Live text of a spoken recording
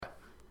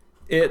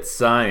It's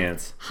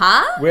science.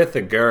 Huh? With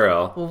a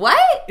girl.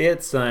 What?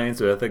 It's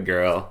science with a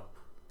girl.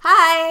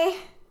 Hi.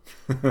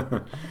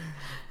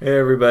 Hey,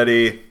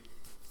 everybody.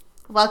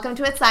 Welcome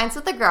to It's Science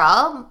with a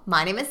Girl.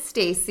 My name is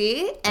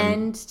Stacy,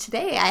 and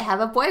today I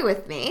have a boy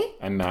with me.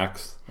 I'm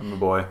Max. I'm a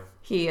boy.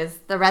 He is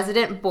the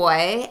resident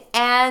boy,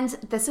 and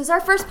this is our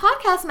first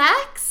podcast,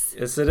 Max.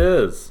 Yes, it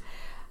is.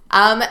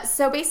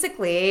 So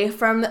basically,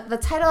 from the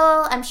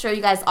title, I'm sure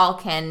you guys all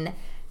can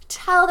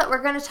tell that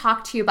we're going to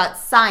talk to you about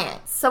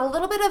science. So a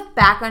little bit of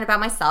background about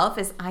myself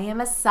is I am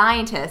a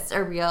scientist,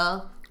 a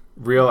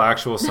real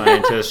actual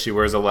scientist. She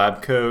wears a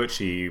lab coat.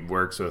 She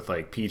works with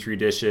like petri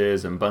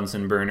dishes and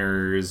Bunsen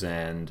burners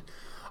and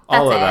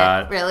all of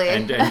that. Really.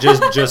 And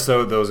just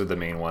so those are the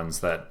main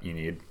ones that you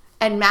need.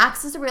 And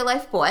Max is a real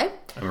life boy.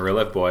 I'm a real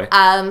life boy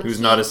who's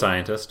not a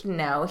scientist.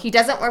 No, he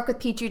doesn't work with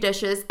petri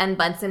dishes and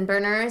Bunsen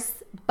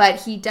burners,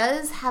 but he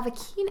does have a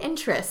keen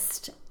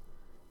interest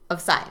of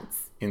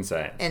science. In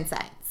science.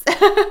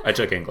 I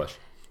took English.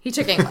 He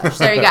took English.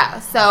 There you go.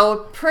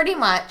 So pretty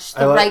much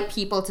the right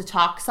people to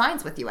talk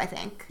science with you, I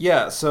think.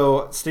 Yeah,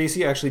 so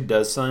Stacy actually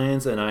does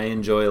science, and I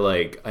enjoy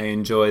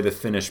the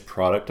finished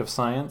product of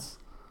science.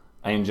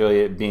 I enjoy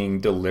it being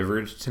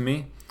delivered to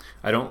me.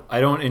 I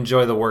don't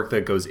enjoy the work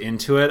that goes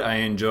into it. I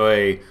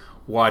enjoy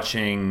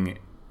watching,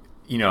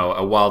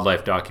 a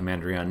wildlife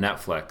documentary on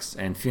Netflix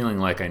and feeling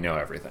like I know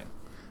everything.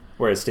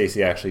 Whereas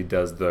Stacy actually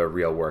does the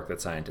real work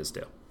that scientists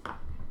do.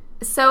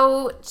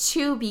 So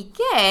to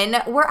begin,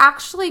 we're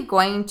actually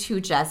going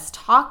to just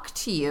talk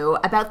to you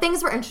about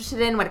things we're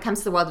interested in when it comes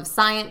to the world of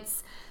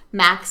science.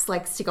 Max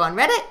likes to go on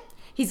Reddit.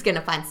 He's going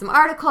to find some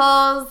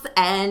articles,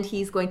 and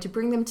he's going to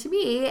bring them to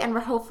me, and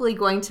we're hopefully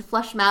going to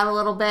flesh them out a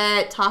little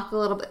bit, talk a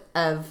little bit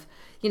of,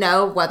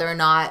 whether or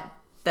not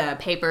the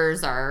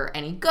papers are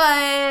any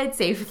good,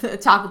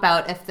 talk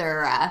about if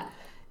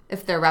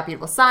they're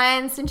reputable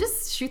science, and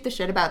just shoot the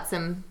shit about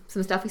some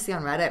stuff we see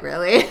on Reddit,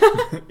 really.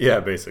 Yeah,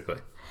 basically.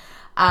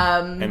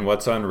 And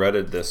what's on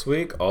Reddit this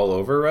week? All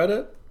over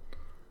Reddit?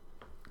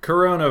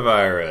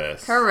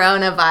 Coronavirus.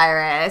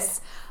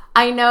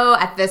 I know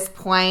at this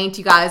point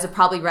you guys have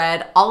probably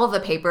read all of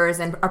the papers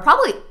and are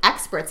probably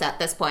experts at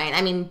this point.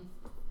 I mean,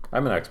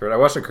 I'm an expert. I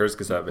watched a Kurz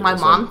Gazette video. My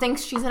mom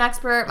thinks she's an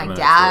expert. My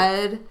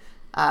dad,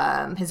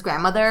 his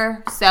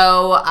grandmother.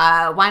 So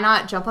why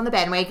not jump on the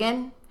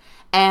bandwagon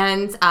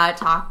and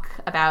talk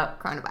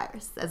about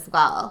coronavirus as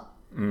well?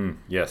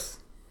 Yes.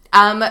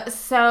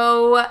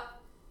 So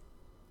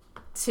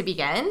to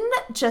begin,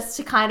 just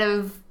to kind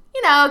of,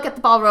 get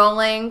the ball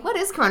rolling, what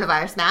is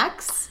coronavirus,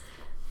 Max?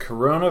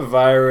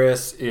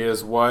 Coronavirus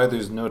is why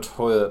there's no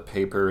toilet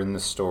paper in the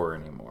store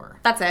anymore.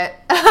 That's it.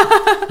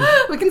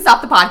 We can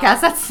stop the podcast.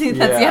 That's the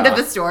end of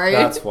the story.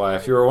 That's why.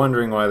 If you were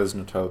wondering why there's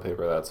no toilet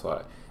paper, that's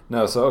why.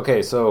 No, so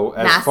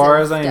as far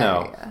as I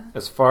know,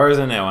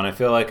 and I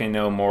feel like I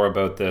know more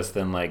about this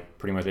than like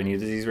pretty much any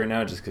disease right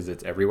now, just because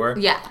it's everywhere.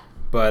 Yeah.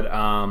 But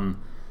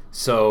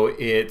so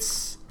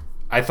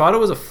I thought it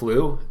was a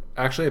flu.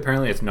 Actually,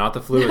 apparently it's not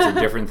the flu. It's a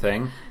different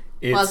thing.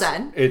 Well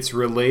done. It's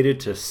related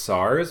to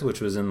SARS,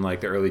 which was in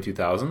like the early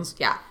 2000s.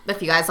 Yeah.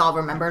 If you guys all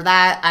remember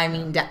that, I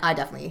mean, I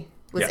definitely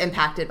was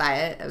impacted by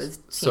it. I was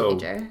a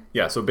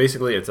teenager. So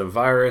basically it's a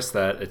virus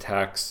that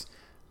attacks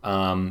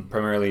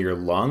primarily your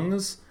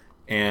lungs.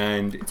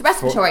 And it's a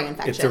respiratory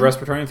infection. It's a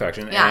respiratory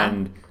infection. Yeah.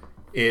 And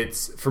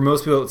it's, for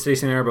most people,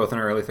 Stacey and I are both in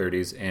our early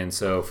 30s. And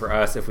so for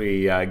us, if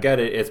we get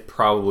it, it's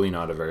probably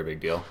not a very big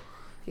deal.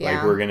 Yeah.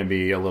 Like, we're going to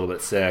be a little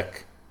bit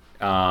sick.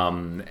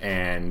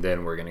 And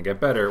then we're going to get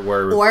better.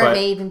 It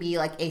may even be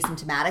like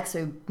asymptomatic,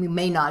 so we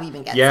may not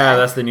even get sick.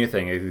 That's the new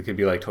thing. It could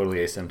be like totally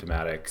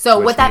asymptomatic. So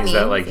what that means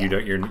that like you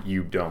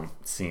don't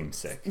seem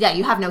sick. Yeah,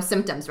 you have no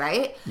symptoms,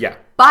 right? Yeah.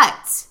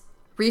 But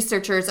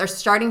researchers are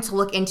starting to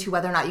look into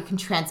whether or not you can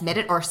transmit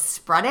it or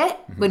spread it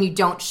when you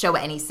don't show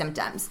any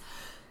symptoms.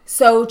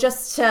 So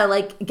just to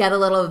like get a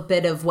little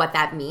bit of what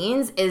that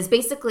means is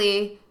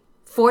basically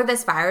for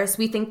this virus,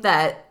 we think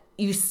that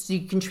you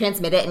can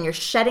transmit it and you're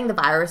shedding the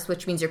virus,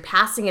 which means you're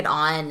passing it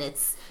on.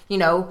 It's, it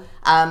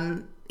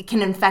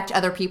can infect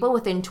other people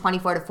within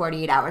 24 to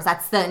 48 hours.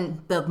 That's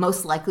the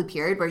most likely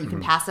period where you can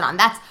pass it on.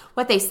 That's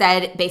what they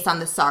said based on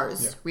the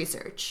SARS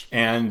research.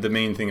 And the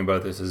main thing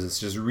about this is it's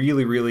just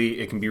really, really,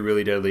 it can be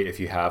really deadly if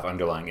you have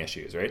underlying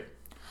issues, right?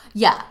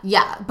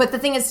 Yeah. But the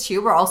thing is,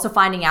 too, we're also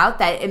finding out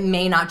that it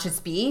may not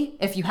just be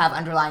if you have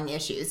underlying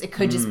issues. It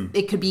could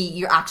it could be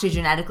you're actually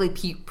genetically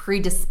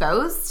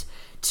predisposed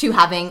to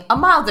having a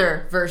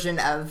milder version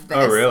of this.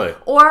 Oh, really?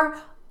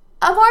 Or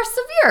a more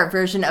severe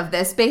version of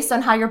this based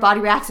on how your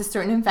body reacts to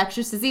certain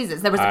infectious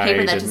diseases. There was a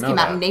paper that just came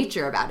out in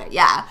Nature about it.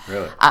 Yeah.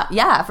 Really?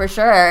 Yeah, for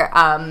sure.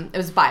 It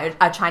was by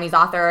a Chinese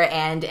author,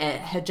 and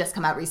it had just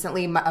come out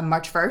recently,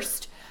 March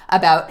 1st,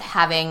 about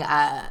having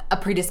a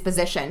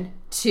predisposition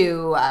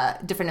to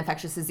different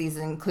infectious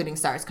diseases, including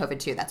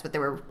SARS-CoV-2. That's what they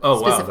were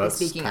specifically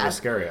speaking of. That's kind of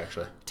scary,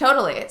 actually.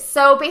 Totally.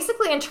 So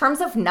basically, in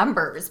terms of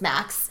numbers,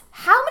 Max,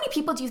 how many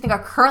people do you think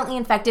are currently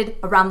infected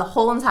around the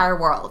whole entire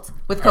world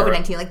with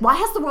COVID-19? Like, why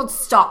has the world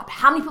stopped?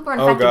 How many people are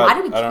infected? Why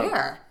do we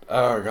care?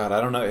 Oh God, I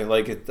don't know.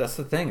 Like that's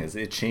the thing is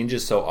it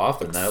changes so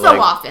often. That,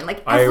 so often,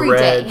 like every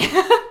day.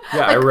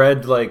 Yeah, I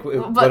read like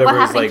whatever it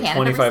was like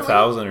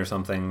 25,000 or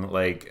something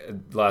like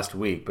last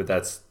week, but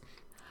that's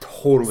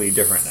totally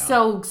different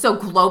now. So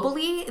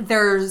globally,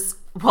 there's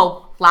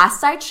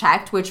last I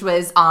checked, which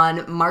was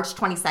on March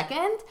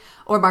 22nd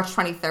or March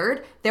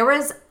 23rd, there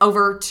was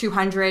over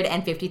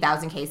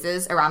 250,000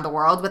 cases around the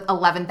world with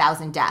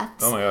 11,000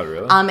 deaths. Oh my God,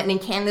 really? And in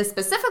Canada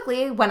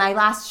specifically, when I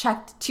last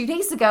checked 2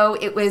 days ago,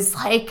 it was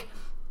like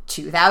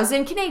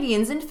 2,000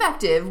 Canadians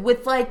infected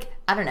with like,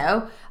 I don't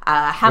know,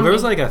 how many. There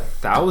was like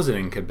 1,000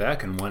 in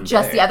Quebec in one day.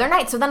 Just the other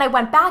night. So then I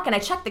went back and I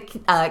checked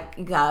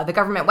the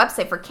government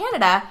website for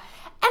Canada,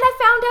 and I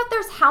found out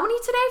there's how many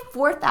today?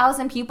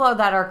 4,000 people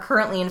that are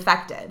currently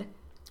infected.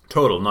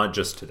 Total, not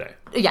just today.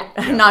 Yeah,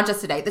 not just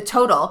today. The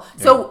total.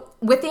 So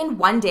within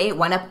one day, it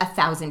went up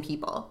 1,000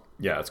 people.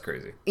 Yeah, it's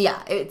crazy.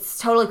 Yeah, it's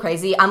totally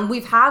crazy.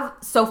 We've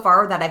so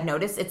far that I've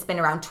noticed, it's been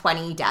around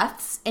 20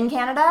 deaths in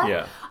Canada.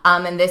 Yeah.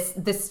 And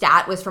this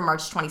stat was from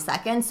March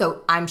 22nd,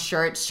 so I'm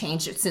sure it's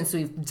changed since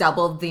we've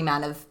doubled the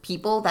amount of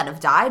people that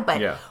have died.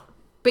 But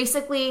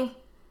basically,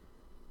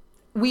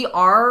 we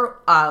are.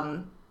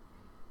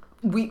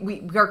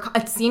 We're.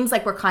 It seems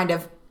like we're kind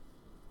of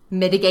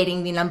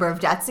mitigating the number of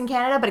deaths in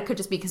Canada, but it could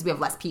just be because we have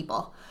less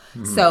people.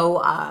 Mm-hmm.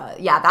 So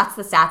that's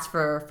the stats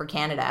for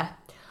Canada.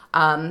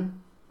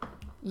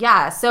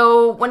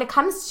 So when it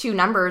comes to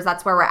numbers,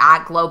 that's where we're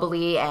at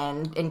globally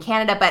and in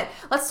Canada. But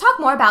let's talk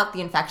more about the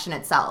infection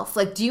itself.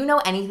 Like, do you know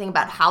anything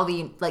about how do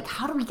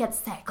we get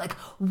sick? Like,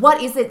 what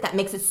is it that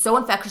makes it so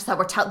infectious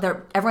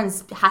that everyone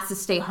has to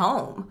stay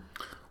home?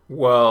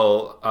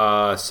 Well,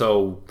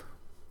 so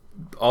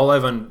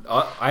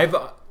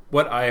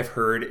what I've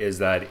heard is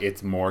that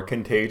it's more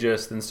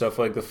contagious than stuff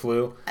like the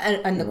flu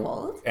and the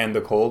cold. And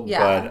the cold,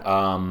 yeah. But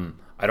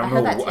I don't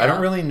know. I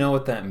don't really know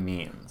what that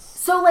means.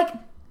 So like.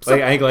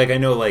 I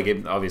know, like,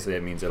 obviously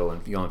it means you'll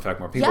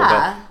infect more people,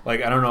 but,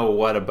 like, I don't know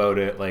what about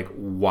it, like,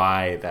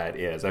 why that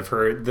is. I've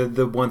heard,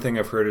 the one thing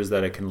I've heard is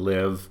that it can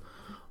live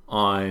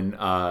on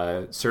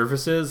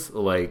surfaces,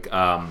 like,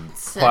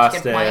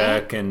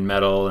 plastic and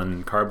metal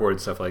and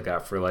cardboard, stuff like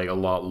that, for, like, a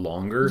lot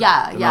longer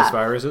than most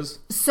viruses.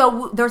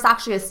 So there's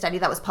actually a study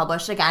that was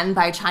published, again,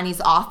 by a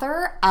Chinese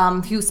author,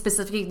 who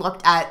specifically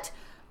looked at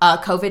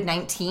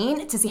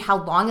COVID-19 to see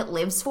how long it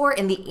lives for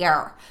in the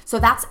air. So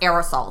that's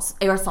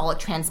aerosol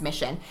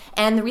transmission.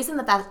 And the reason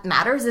that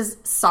matters is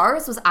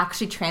SARS was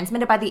actually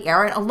transmitted by the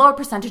air in a lower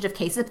percentage of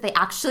cases, but they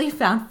actually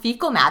found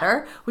fecal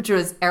matter, which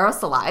was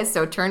aerosolized,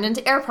 so it turned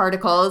into air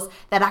particles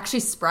that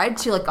actually spread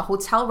to like a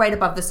hotel right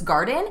above this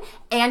garden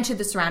and to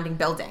the surrounding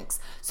buildings.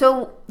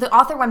 So the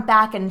author went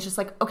back and just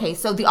like, okay,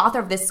 so the author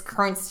of this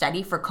current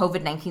study for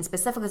COVID-19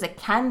 specifically is like,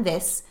 can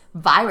this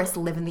virus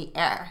live in the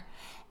air?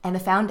 And I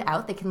found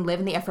out they can live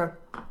in the air for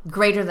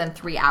greater than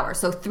 3 hours.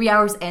 So 3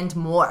 hours and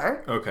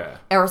more. Okay.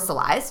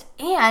 Aerosolized.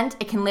 And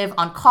it can live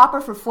on copper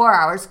for 4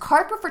 hours,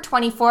 carpet for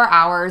 24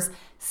 hours,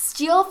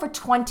 steel for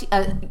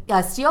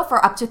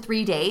up to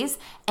 3 days,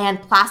 and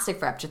plastic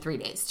for up to 3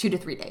 days, 2 to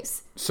 3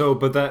 days. So,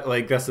 but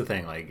that's the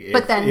thing. Like,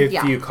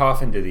 if you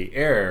cough into the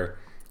air,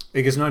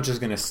 like, it's not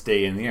just going to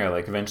stay in the air.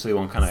 Like, eventually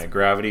won't kind of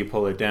gravity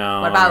pull it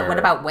down. What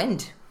about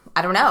wind?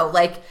 I don't know.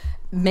 Like,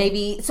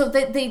 maybe, so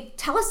they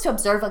tell us to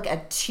observe like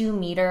a 2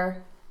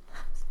 meter.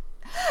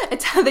 They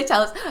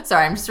tell us,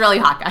 sorry, I'm just really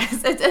hot,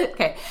 guys.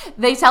 Okay.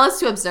 They tell us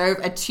to observe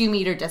a 2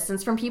 meter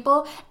distance from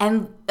people.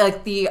 And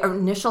like the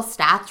initial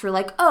stats were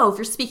like, if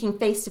you're speaking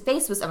face to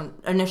face with some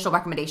initial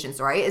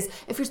recommendations, right? Is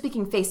if you're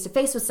speaking face to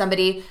face with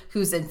somebody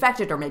who's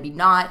infected or maybe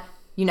not,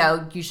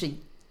 you should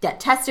get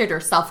tested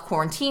or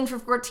self-quarantine for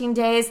 14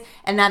 days.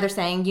 And now they're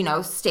saying,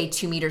 stay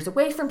 2 meters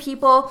away from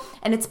people.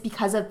 And it's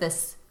because of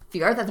this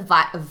fear that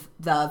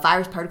the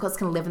virus particles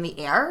can live in the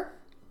air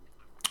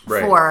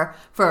for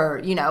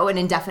an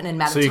indefinite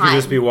amount of time. So you could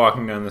just be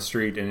walking down the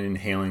street and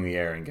inhaling the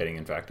air and getting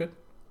infected?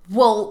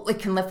 Well, it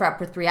can live for up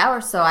to 3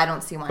 hours, so I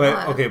don't see why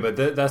not. Okay, but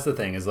that's the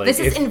thing. Is like this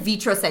is in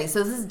vitro study,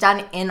 so this is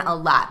done in a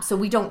lab, so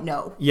we don't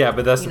know. Yeah,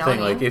 but that's the thing.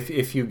 Like,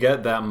 if you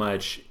get that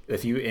much,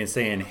 if you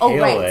say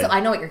inhale it, so I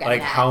know what you're getting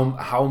like at.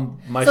 how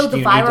much do you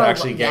need to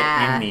actually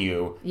get in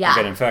you to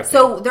get infected?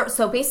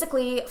 So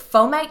basically,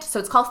 fomite. So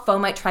it's called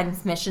fomite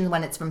transmission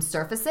when it's from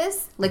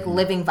surfaces, like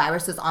living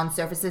viruses on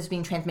surfaces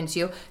being transmitted to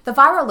you. The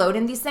viral load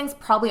in these things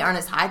probably aren't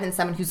as high than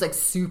someone who's like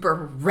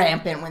super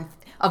rampant with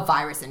a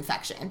virus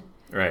infection.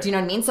 Right. Do you know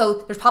what I mean?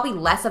 So there's probably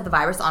less of the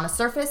virus on a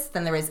surface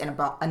than there is in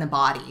a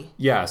body.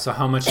 Yeah. So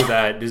how much of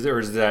that does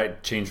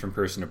that change from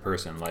person to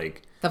person?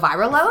 Like the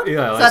viral load?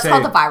 Yeah. So that's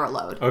called the viral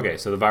load. Okay.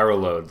 So the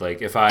viral load,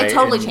 like it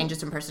totally changes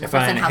from person to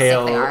person. How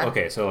sick they are.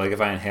 Okay. So like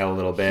if I inhale a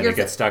little bit, it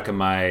gets stuck in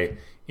my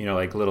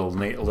like little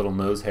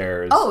nose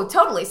hairs. Oh,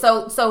 totally.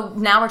 So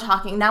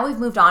now we've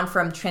moved on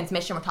from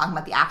transmission. We're talking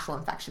about the actual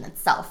infection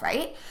itself,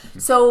 right? Mm-hmm.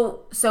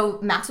 So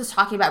Max was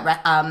talking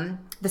about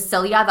the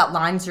cilia that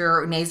lines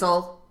your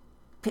nasal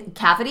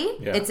cavity.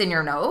 It's in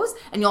your nose,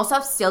 and you also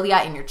have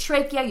cilia in your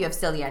trachea, you have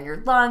cilia in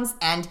your lungs,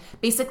 and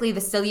basically the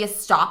cilia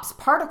stops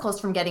particles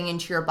from getting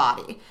into your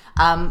body.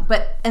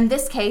 But in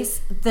this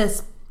case,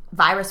 this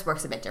virus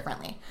works a bit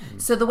differently.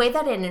 So the way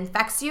that it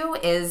infects you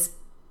is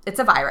it's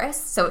a virus,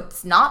 so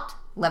it's not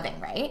living,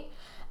 right?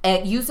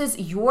 It uses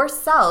your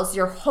cells,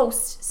 your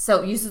host,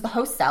 so it uses the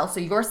host cell, so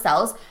your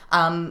cells,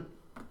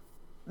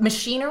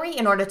 machinery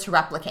in order to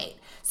replicate.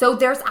 So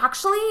there's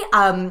actually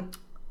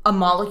a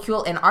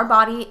molecule in our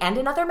body and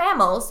in other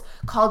mammals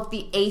called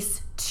the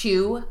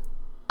ACE2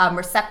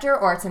 receptor,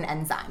 or it's an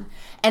enzyme.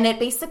 And it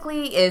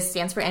basically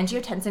stands for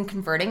angiotensin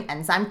converting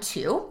enzyme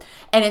 2.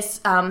 And it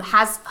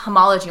has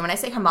homology. When I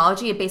say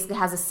homology, it basically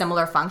has a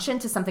similar function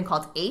to something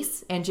called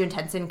ACE,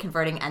 angiotensin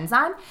converting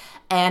enzyme.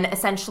 And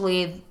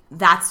essentially,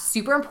 that's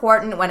super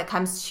important when it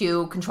comes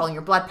to controlling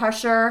your blood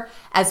pressure,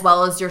 as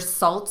well as your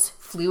salt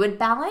fluid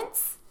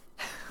balance.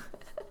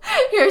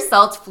 Your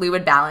salt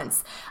fluid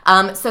balance.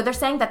 So they're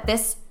saying that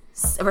this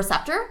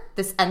receptor,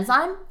 this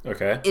enzyme,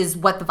 is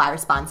what the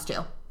virus binds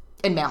to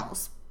in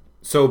mammals.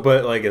 So,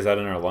 but like, is that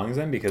in our lungs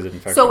then? Because it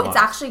infects So our it's lungs.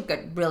 actually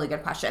good, really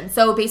good question.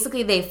 So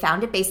basically, they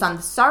found it based on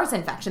the SARS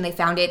infection. They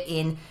found it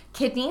in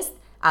kidneys,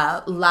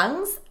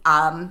 lungs,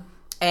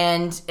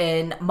 and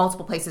in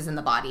multiple places in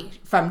the body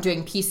from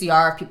doing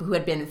PCR of people who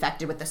had been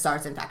infected with the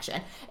SARS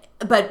infection.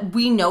 But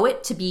we know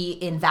it to be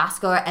in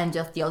vascular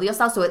endothelial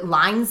cells. So it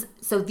lines,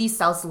 so these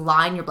cells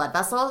line your blood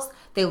vessels,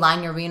 they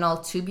line your renal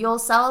tubule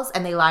cells,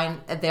 and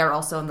they're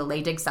also in the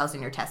Leydig cells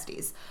in your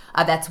testes.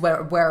 That's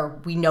where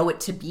we know it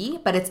to be,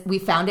 but we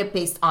found it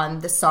based on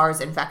the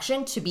SARS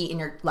infection to be in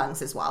your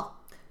lungs as well.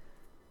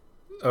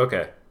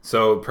 Okay.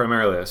 So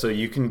primarily, so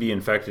you can be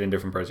infected in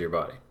different parts of your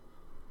body.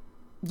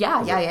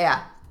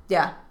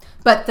 Yeah.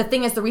 But the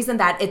thing is, the reason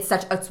that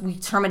we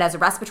term it as a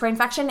respiratory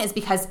infection is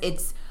because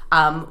it's,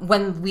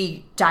 when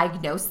we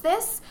diagnose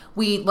this,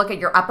 we look at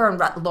your upper and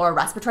lower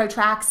respiratory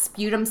tracts,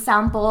 sputum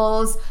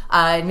samples,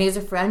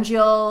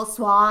 nasopharyngeal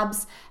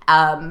swabs,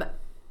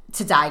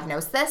 to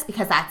diagnose this,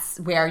 because that's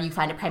where you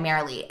find it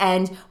primarily.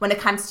 And when it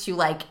comes to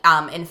like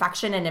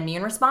infection and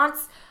immune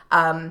response,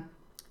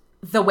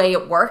 the way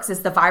it works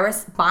is the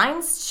virus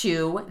binds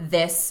to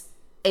this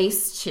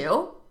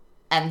ACE2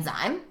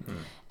 enzyme.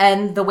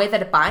 And the way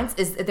that it binds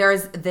is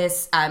there's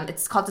this,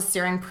 it's called the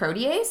serine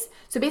protease.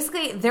 So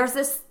basically there's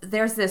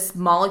this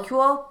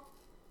molecule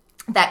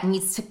that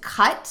needs to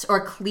cut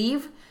or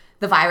cleave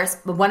the virus,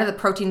 one of the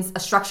proteins,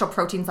 structural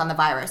proteins on the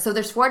virus. So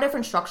there's 4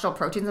 different structural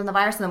proteins on the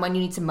virus, and the one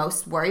you need to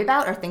most worry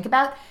about or think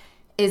about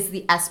is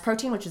the S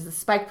protein, which is the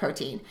spike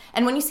protein.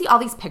 And when you see all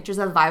these pictures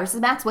of the viruses,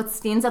 Max, what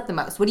stands out the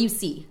most? What do you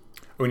see?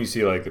 When you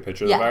see like the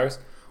picture of the virus?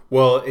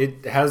 Well,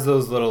 it has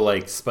those little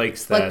like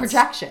spikes that... Like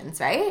projections,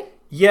 right?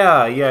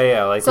 Yeah.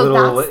 Like so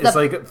little, it's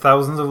like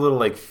thousands of little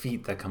like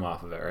feet that come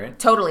off of it, right?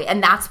 Totally.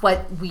 And that's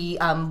what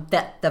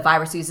that the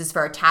virus uses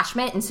for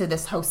attachment into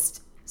this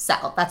host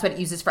cell. That's what it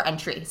uses for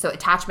entry. So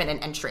attachment and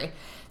entry.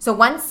 So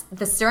once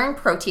the serine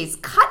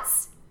protease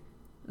cuts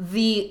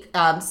the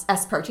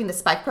S protein, the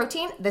spike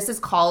protein, this is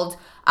called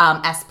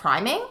S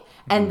priming,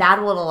 and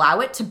that will allow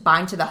it to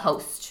bind to the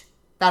host.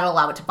 That'll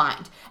allow it to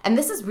bind. And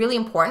this is really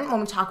important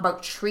when we talk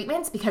about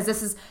treatments, because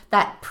this is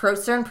that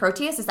serine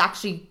protease is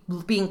actually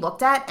being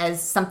looked at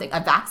as something,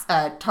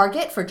 a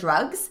target for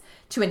drugs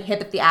to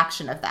inhibit the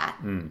action of that.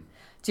 Do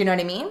you know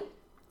what I mean?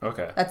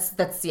 Okay.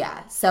 That's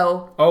yeah.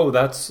 So. Oh,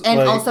 that's and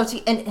like, also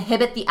to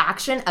inhibit the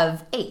action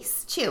of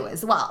ACE too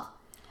as well.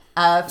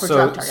 For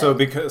drug target. Just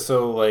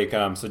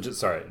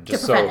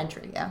to prevent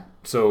entry. Yeah.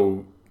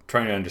 So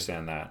trying to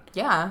understand that.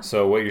 Yeah.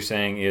 So what you're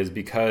saying is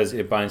because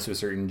it binds to a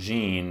certain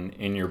gene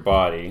in your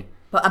body.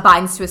 But it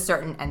binds to a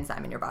certain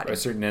enzyme in your body. A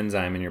certain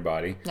enzyme in your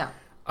body. Yeah.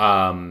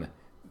 An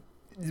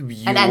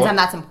enzyme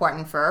that's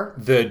important for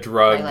the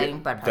drug regulating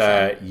blood pressure.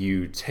 that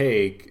you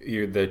take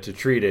to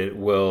treat it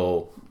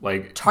will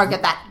like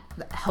target that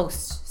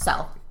host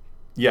cell.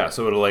 Yeah,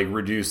 so it'll like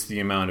reduce the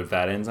amount of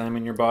that enzyme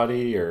in your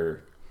body,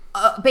 or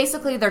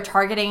basically they're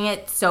targeting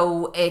it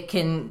so it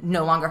can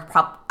no longer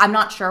I'm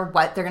not sure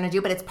what they're going to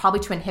do, but it's probably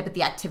to inhibit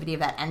the activity of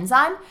that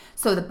enzyme,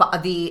 so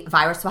the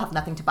virus will have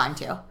nothing to bind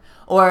to,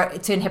 or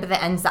to inhibit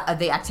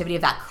the activity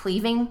of that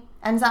cleaving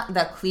enzyme,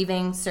 the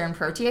cleaving serine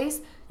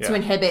protease, to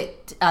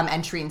inhibit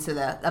entry into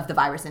the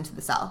virus into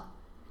the cell.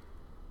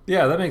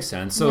 Yeah, that makes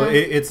sense. So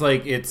it's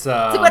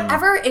so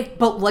whatever it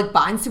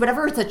binds to,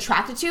 whatever it's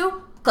attracted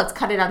to, let's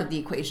cut it out of the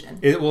equation.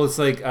 It's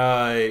like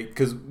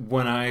because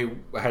when I've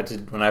had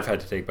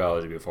to take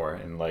biology before,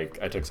 and like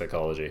I took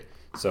psychology,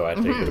 so I had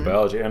to take a bit of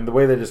biology, and the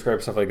way they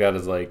describe stuff like that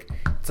is like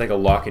it's like a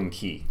lock and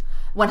key.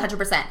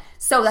 100%.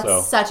 So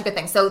that's such a good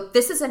thing. So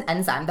this is an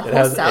enzyme. The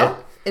whole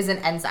cell is an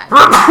enzyme.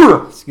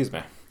 Excuse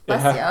me.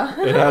 Bless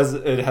you.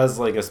 It has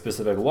like a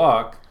specific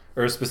lock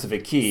or a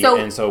specific key,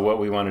 and so what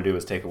we want to do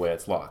is take away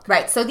its lock.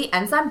 Right. So the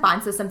enzyme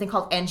binds to something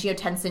called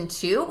angiotensin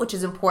 2, which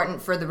is important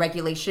for the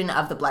regulation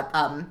of the blood.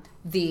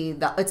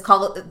 It's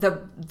called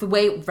the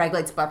way it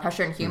regulates blood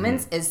pressure in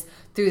humans is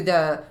through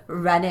the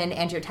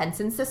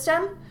renin-angiotensin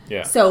system.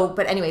 Yeah. So,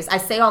 but anyways, I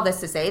say all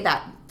this to say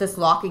that this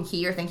lock and key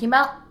you're thinking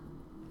about,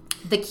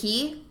 the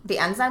key, the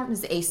enzyme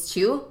is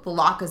ACE2, the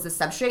lock is the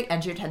substrate,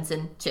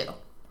 angiotensin 2.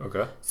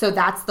 Okay. So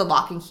that's the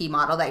lock and key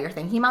model that you're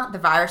thinking about. The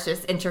virus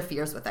just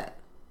interferes with it.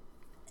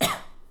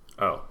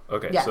 Oh,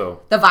 Okay, Yeah.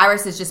 so The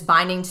virus is just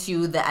binding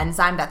to the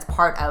enzyme that's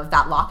part of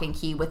that lock and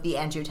key with the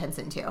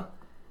angiotensin 2,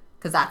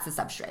 because that's the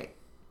substrate.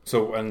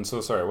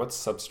 Sorry, what's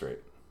substrate?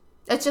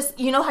 It's just,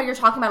 you know how you're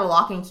talking about a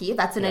lock and key?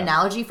 That's an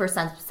analogy for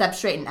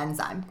substrate and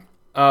enzyme.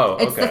 Oh,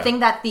 okay. It's the thing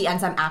that the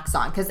enzyme acts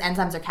on, because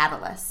enzymes are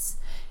catalysts.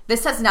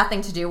 This has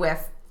nothing to do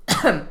with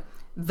the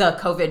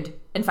COVID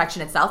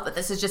infection itself, but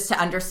this is just to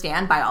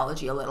understand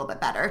biology a little bit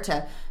better,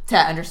 to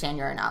understand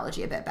your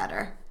analogy a bit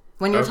better.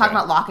 When you're talking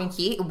about lock and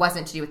key, it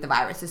wasn't to do with the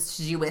virus. It's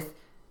to do with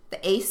the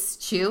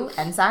ACE2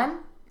 enzyme,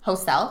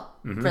 host cell,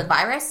 for the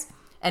virus,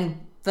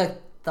 and the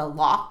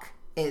lock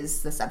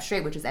is the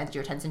substrate, which is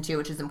angiotensin 2,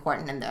 which is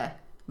important in the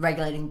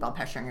regulating blood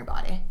pressure in your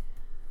body.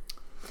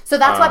 So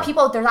that's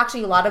why there's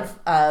actually a lot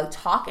of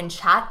talk and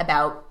chat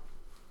about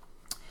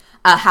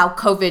how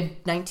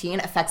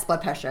COVID-19 affects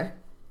blood pressure,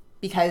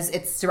 because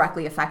it's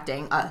directly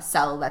affecting a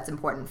cell that's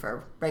important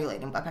for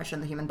regulating blood pressure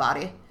in the human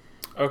body.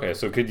 Okay,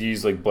 so could you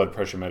use like blood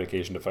pressure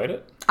medication to fight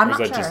it? I'm or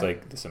not is that sure. just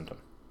like the symptom?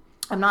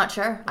 I'm not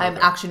sure. Okay. I'm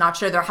actually not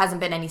sure. There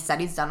hasn't been any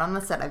studies done on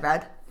this that I've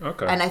read.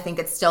 Okay. And I think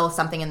it's still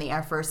something in the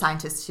air for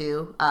scientists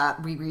to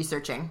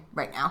researching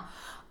right now.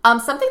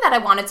 Something that I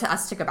wanted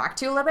us to go back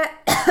to a little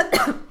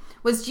bit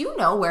was, do you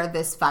know where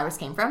this virus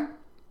came from?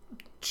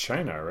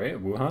 China, right?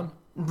 Wuhan?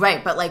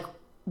 Right, but like,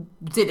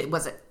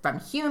 was it from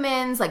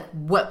humans? Like,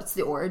 what's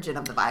the origin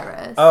of the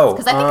virus? Oh,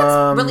 because I think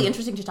it's really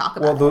interesting to talk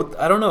about. Well,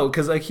 I don't know,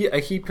 because I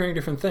keep hearing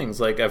different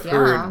things. Like I've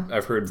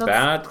heard so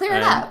bat, clear it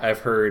and up. I've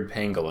heard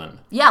pangolin.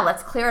 Yeah,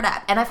 let's clear it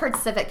up. And I've heard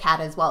civet cat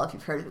as well. If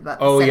you've heard about.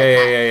 Oh civet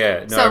cat. yeah.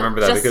 No, So I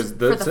remember that, just because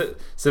the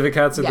civet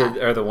cats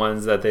are the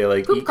ones that they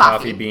like Poop eat coffee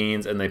coffee.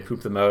 beans and they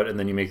poop them out, and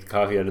then you make the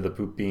coffee out of the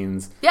poop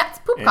beans. Yeah, it's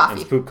poop And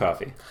coffee. it's poop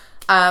coffee.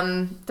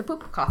 The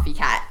poop coffee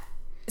cat.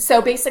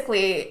 So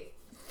basically,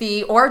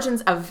 the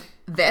origins of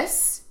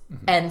this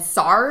and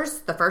SARS,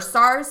 the first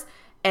SARS,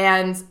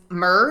 and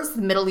MERS,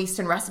 the Middle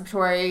Eastern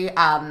Respiratory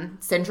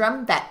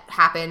Syndrome that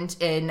happened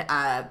in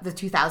the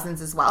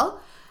 2000s as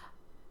well,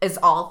 is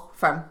all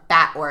from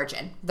bat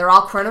origin. They're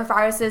all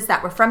coronaviruses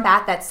that were from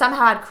bat that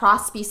somehow had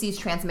cross-species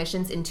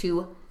transmissions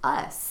into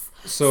us.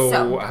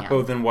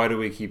 But then why do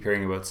we keep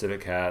hearing about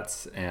civet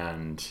cats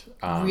and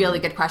really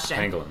good question.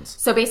 pangolins?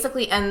 So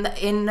basically, in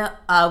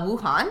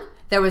Wuhan,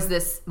 there was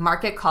this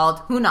market called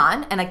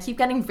Hunan, and I keep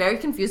getting very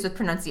confused with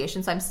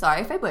pronunciation, so I'm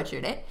sorry if I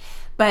butchered it.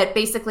 But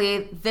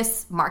basically,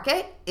 this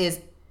market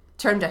is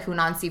termed a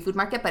Hunan seafood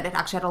market, but it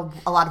actually had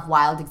a lot of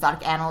wild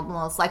exotic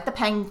animals like the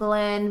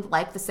pangolin,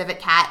 like the civet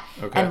cat,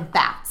 and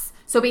bats.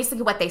 So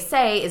basically what they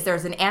say is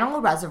there's an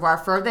animal reservoir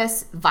for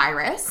this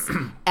virus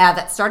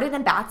that started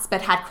in bats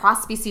but had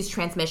cross-species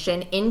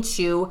transmission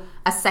into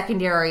a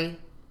secondary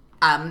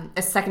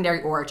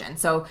origin.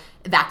 So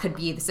that could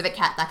be the civet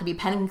cat, that could be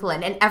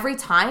pangolin. And every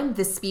time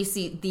the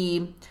species,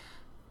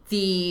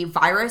 the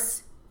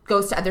virus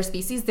goes to other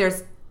species,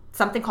 there's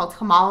something called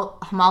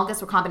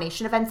homologous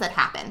recombination events that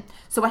happen.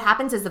 So what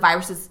happens is the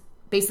virus is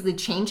basically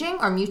changing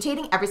or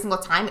mutating every single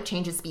time it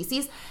changes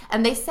species.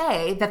 And they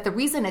say that the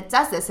reason it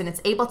does this and it's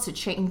able to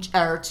change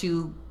or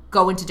to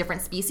go into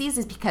different species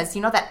is because,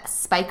 you know, that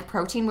spike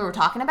protein we were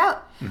talking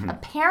about?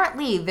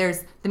 Apparently the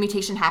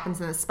mutation happens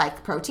in the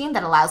spike protein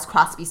that allows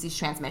cross-species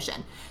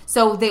transmission.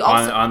 So they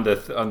also... On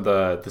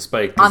the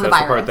spike, on the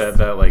that's the part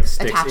that like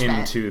sticks attachment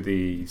into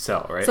the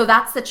cell, right? So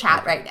that's the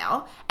chat right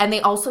now. And they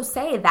also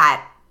say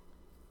that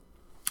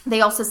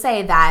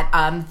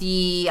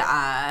the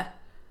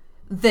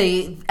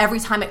every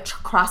time it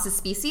crosses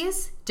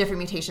species, different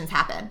mutations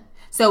happen.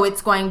 So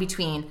it's going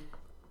between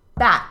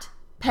bat,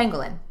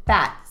 pangolin,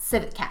 bat,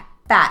 civet cat,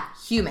 bat,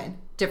 human.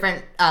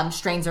 Different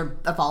strains are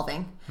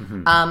evolving.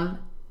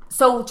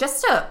 So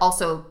just to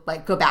also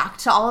like go back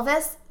to all of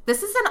this,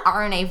 this is an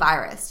RNA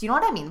virus. Do you know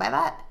what I mean by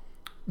that?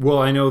 Well,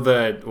 I know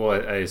that.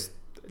 Well,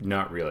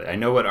 not really. I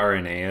know what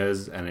RNA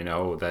is, and I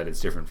know that it's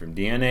different from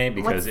DNA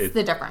because What's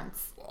the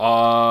difference?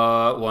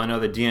 Well, I know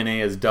that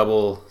DNA is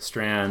double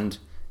strand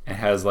and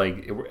has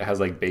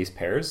like base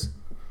pairs,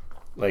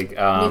 like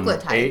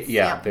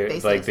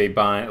nucleotides. they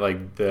bind,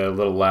 like the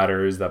little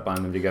ladders that bind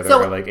them together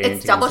So are like A and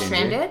it's T double and C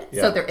and G. stranded.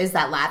 Yeah. So there is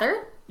that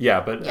ladder.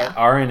 Yeah, but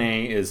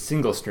RNA is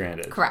single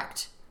stranded.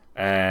 Correct.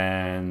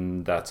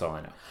 And that's all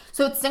I know.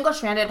 So it's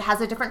single-stranded,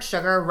 has a different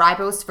sugar,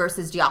 ribose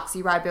versus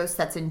deoxyribose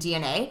that's in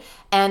DNA.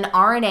 And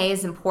RNA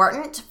is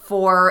important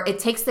it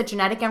takes the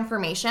genetic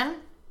information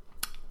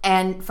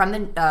and from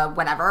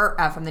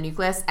the from the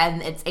nucleus,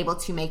 and it's able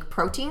to make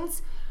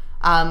proteins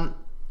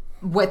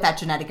with that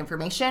genetic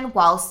information,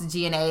 whilst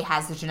DNA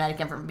has the genetic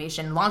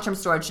information, long-term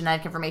storage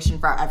genetic information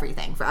for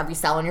everything, for every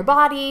cell in your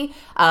body,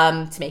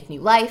 to make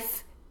new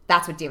life.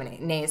 That's what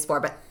DNA is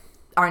for, but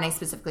RNA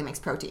specifically makes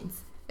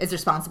proteins. Is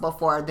responsible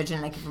for the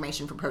genetic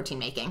information for protein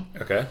making.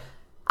 Okay.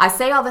 I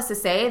say all this to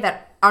say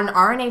that an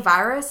RNA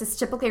virus is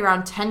typically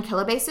around 10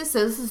 kilobases.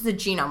 So this is the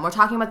genome. We're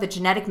talking about the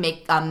genetic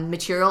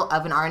material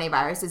of an RNA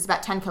virus. It's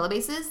about 10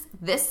 kilobases.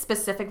 This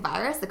specific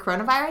virus, the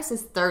coronavirus,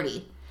 is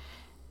 30.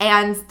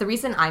 And the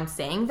reason I'm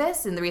saying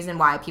this and the reason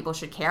why people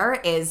should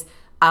care is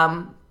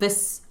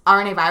this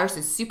RNA virus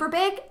is super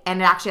big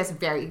and it actually has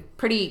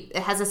it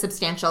has a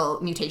substantial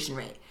mutation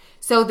rate.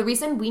 So the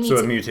reason we need So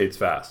it mutates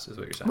fast, is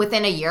what you're saying.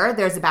 within a year,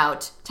 there's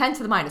about 10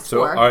 to the minus So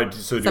 4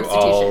 so do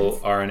all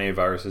RNA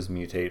viruses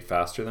mutate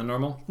faster than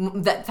normal?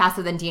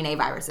 faster than DNA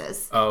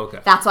viruses. Oh, okay.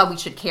 That's why we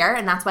should care,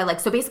 and that's why,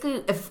 so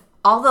basically, if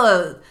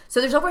so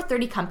there's over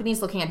 30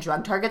 companies looking at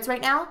drug targets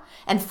right now,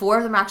 and 4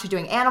 of them are actually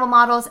doing animal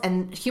models,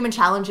 and human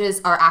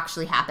challenges are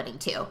actually happening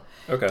too.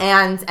 Okay.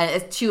 And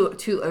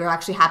two are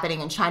actually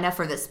happening in China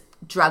for this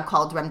drug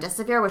called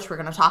remdesivir, which we're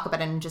going to talk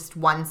about in just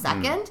 1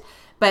 second.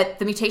 But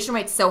the mutation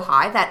rate's so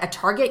high that a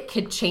target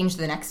could change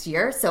the next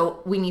year.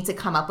 So we need to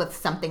come up with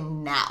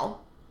something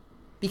now,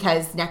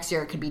 because next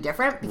year it could be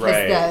different,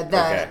 because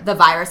the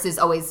virus is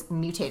always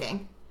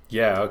mutating.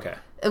 Yeah, okay.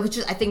 Which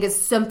I think is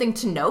something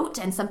to note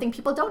and something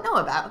people don't know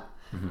about.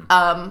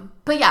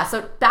 But yeah,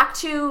 so back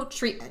to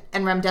treatment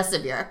and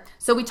remdesivir.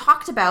 So we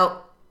talked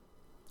about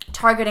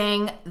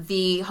targeting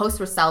the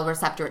host cell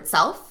receptor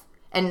itself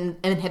and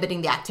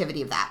inhibiting the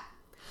activity of that.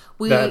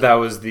 That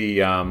was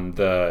the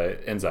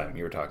enzyme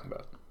you were talking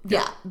about.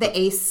 Yeah, the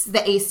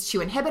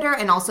ACE2 inhibitor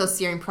and also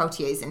serine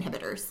protease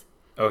inhibitors.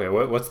 Okay,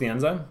 what's the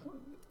enzyme?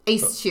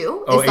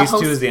 ACE2. Oh,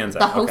 ACE2 is the enzyme.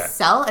 The host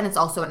cell, and it's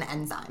also an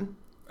enzyme.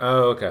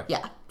 Oh, okay.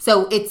 Yeah,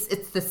 so it's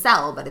the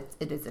cell, but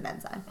it is an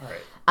enzyme. All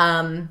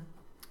right.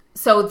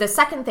 So the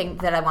second thing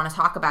that I want to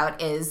talk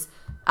about is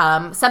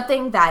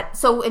something that,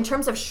 so in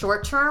terms of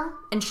short-term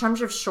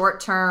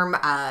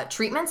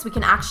treatments, we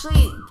can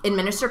actually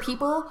administer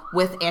people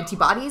with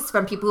antibodies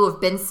from people who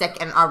have been sick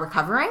and are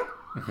recovering.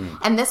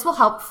 And this will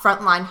help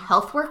frontline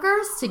health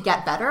workers to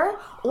get better,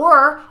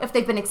 or if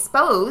they've been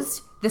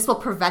exposed, this will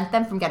prevent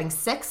them from getting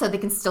sick so they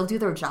can still do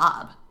their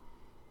job.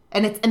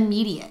 And it's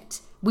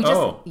immediate. We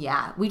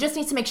just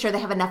need to make sure they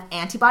have enough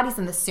antibodies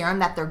in the serum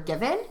that they're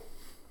given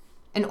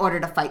in order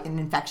to fight an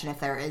infection if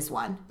there is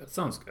one. That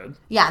sounds good.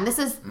 Yeah, and this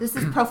is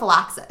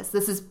prophylaxis.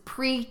 This is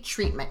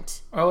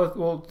pre-treatment. Oh,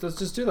 well, let's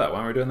just do that. Why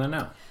aren't we doing that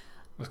now?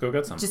 Let's go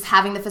get some. Just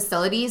having the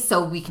facilities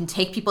so we can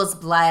take people's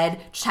blood,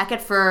 check it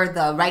for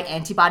the right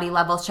antibody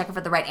levels, check it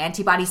for the right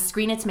antibodies,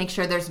 screen it to make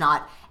sure there's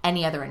not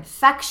any other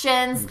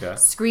infections,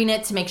 screen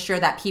it to make sure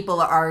that people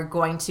are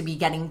going to be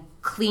getting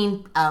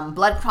clean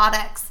blood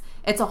products.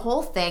 It's a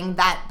whole thing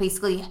that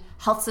basically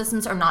health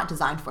systems are not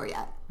designed for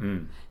yet.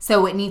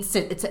 So it needs to,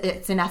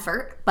 it's an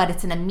effort, but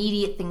it's an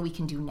immediate thing we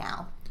can do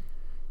now.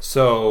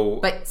 So,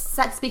 but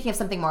speaking of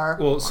something more,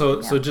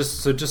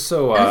 just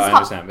so I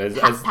understand,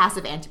 as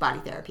passive antibody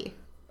therapy.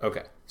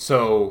 Okay,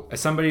 so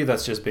as somebody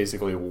that's just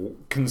basically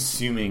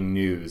consuming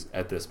news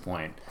at this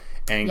point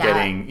and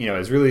getting,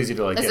 it's really easy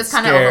to get this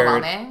scared. Kind of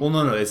overwhelming? Well,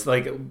 no, it's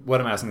like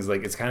what I'm asking is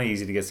it's kind of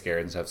easy to get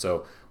scared and stuff.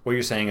 So what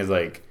you're saying is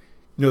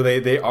no,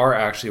 they are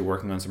actually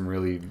working on some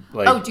really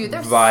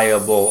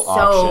viable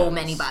options. So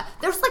many, but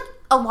there's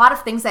a lot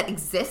of things that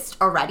exist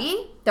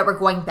already that we're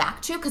going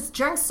back to, because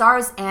during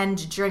SARS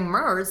and during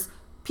MERS,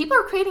 people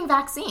are creating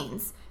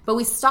vaccines, but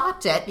we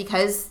stopped it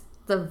because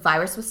the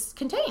virus was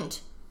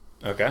contained.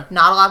 Okay.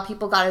 Not a lot of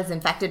people got as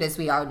infected as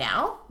we are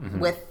now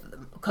with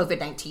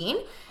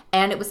COVID-19,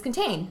 and it was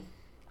contained.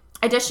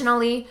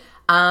 Additionally,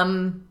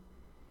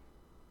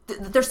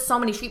 there's so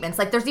many treatments.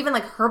 There's even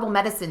herbal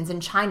medicines in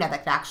China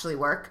that could actually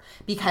work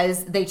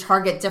because they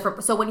target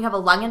different. So when you have a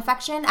lung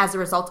infection as a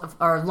result of,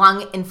 or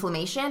lung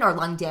inflammation or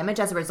lung damage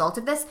as a result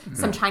of this,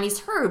 some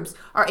Chinese herbs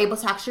are able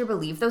to actually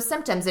relieve those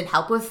symptoms and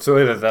help with.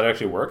 So that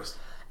actually works?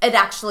 It's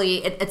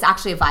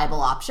actually a viable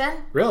option.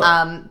 Really?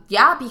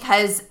 Yeah,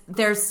 because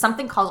there's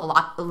something called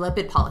a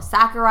lipid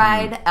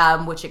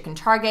polysaccharide, which it can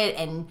target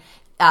and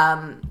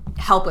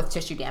help with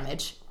tissue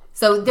damage.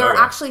 So there are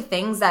actually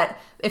things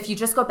that, if you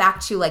just go back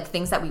to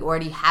things that we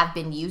already have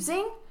been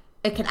using,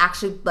 it can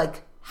actually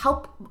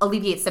help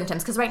alleviate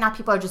symptoms. Because right now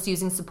people are just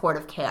using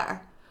supportive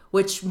care,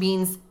 which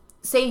means,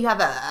 say you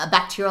have a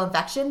bacterial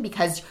infection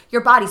because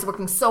your body's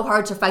working so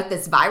hard to fight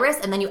this virus,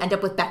 and then you end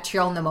up with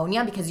bacterial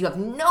pneumonia because you have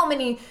no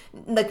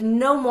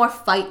more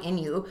fight in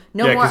you.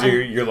 Because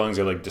your lungs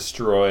are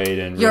destroyed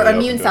and your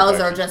immune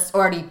cells are just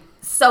already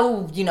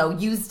so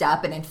used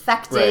up and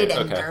infected,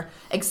 and they're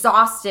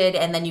exhausted,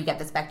 and then you get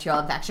this bacterial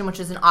infection, which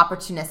is an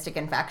opportunistic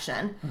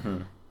infection.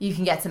 You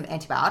can get some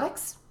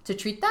antibiotics to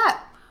treat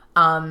that.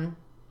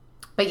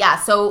 But yeah,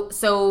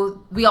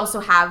 so we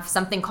also have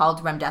something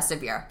called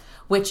remdesivir,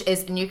 which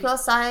is a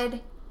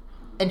nucleoside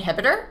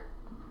inhibitor.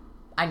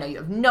 I know you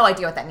have no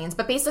idea what that means,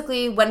 but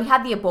basically when we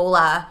had the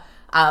Ebola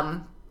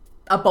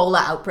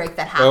outbreak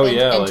that happened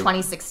in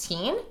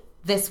 2016,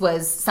 this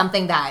was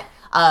something that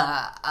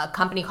a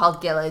company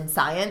called Gilead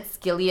Science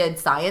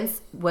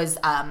was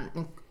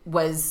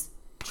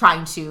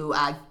trying to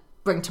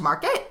bring to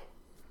market.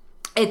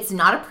 It's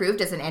not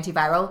approved as an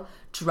antiviral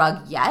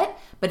drug yet,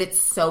 but it's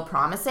so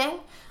promising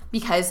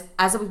because,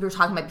 as we were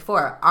talking about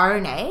before,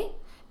 RNA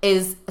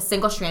is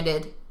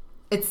single-stranded.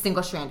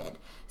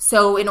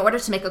 So in order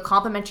to make a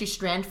complementary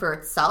strand for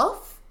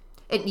itself,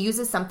 it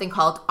uses something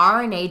called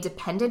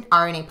RNA-dependent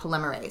RNA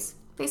polymerase.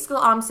 Basically,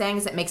 all I'm saying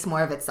is it makes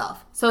more of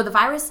itself. So the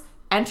virus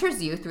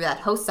enters you through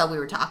that host cell we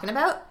were talking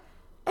about,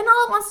 and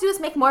all it wants to do is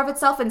make more of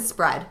itself and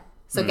spread.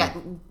 So get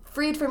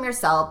freed from your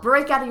cell,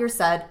 break out of your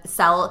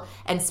cell,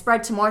 and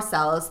spread to more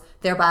cells,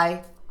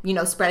 thereby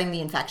spreading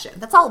the infection.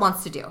 That's all it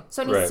wants to do.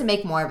 So it needs to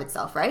make more of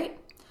itself, right?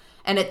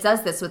 And it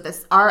does this with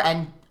this the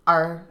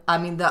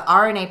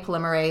RNA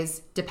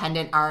polymerase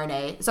dependent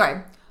RNA.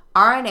 Sorry,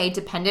 RNA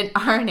dependent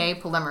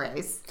RNA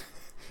polymerase.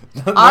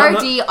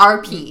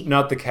 RDRP.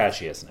 Not the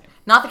catchiest name.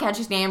 Not the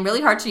catchiest name.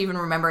 Really hard to even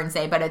remember and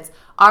say, but it's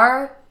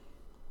RDRP.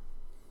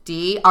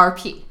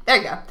 There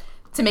you go.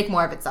 To make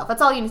more of itself.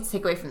 That's all you need to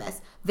take away from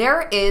this.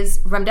 There is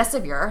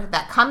remdesivir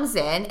that comes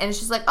in and it's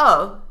just like,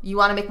 oh, you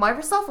want to make more of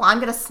yourself? Well, I'm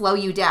going to slow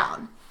you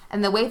down.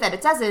 And the way that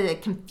it does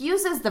it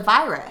confuses the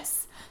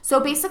virus. So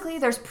basically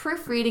there's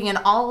proofreading in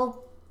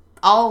all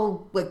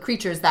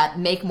creatures that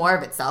make more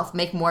of itself,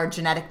 make more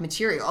genetic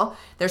material.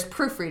 There's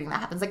proofreading that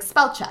happens, like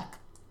spell check.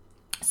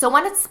 So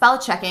when it's spell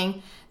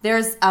checking,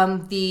 there's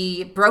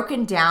the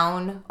broken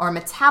down or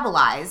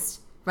metabolized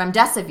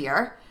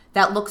remdesivir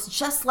that looks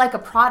just like a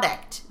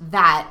product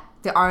that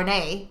the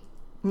RNA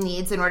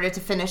needs in order to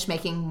finish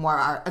making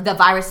more, the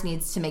virus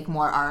needs to make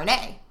more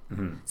RNA.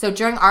 Mm-hmm. So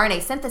during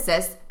RNA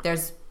synthesis,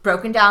 there's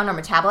broken down or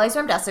metabolized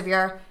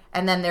remdesivir,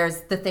 and then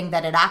there's the thing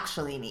that it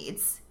actually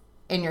needs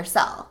in your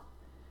cell.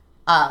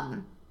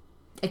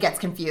 It gets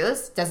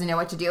confused, doesn't know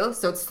what to do,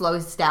 so it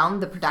slows down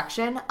the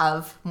production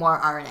of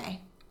more RNA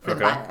for the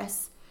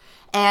virus.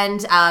 And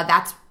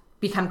that's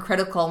become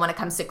critical when it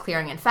comes to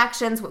clearing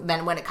infections,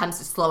 then when it comes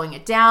to slowing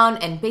it down,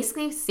 and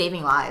basically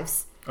saving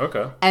lives.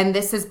 Okay. And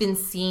this has been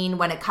seen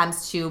when it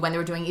comes to when they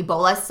were doing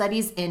Ebola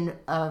studies in,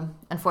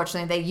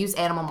 unfortunately, they use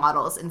animal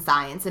models in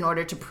science in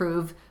order to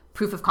proof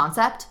of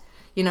concept,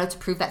 to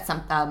prove that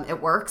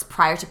it works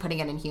prior to putting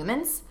it in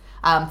humans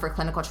for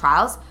clinical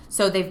trials.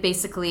 So they've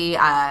basically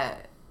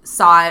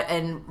saw it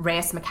in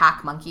rhesus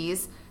macaque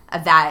monkeys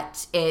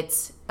that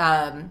it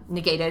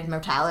negated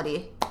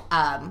mortality.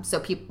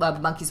 So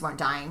monkeys weren't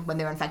dying when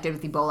they were infected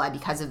with Ebola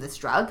because of this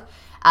drug.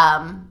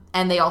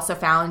 And they also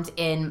found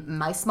in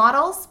mice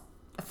models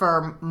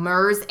for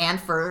MERS and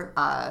for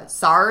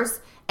SARS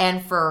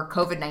and for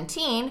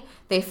COVID-19,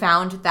 they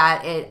found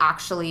that it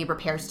actually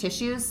repairs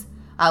tissues,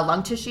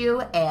 lung tissue,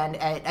 and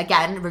it,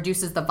 again,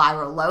 reduces the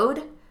viral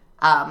load,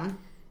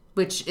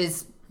 which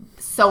is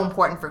so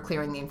important for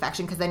clearing the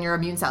infection because then your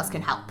immune cells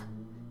can help.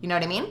 You know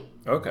what I mean?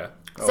 Okay.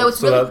 So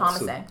it's really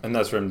promising. And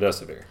that's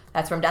remdesivir.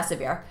 That's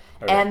remdesivir.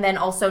 Okay. And then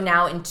also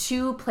now in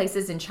 2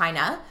 places in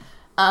China,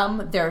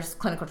 there's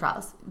clinical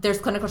trials. There's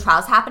clinical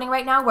trials happening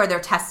right now where they're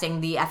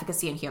testing the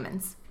efficacy in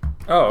humans.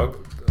 Oh,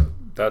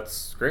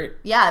 that's great.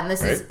 Yeah, and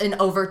this is in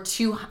over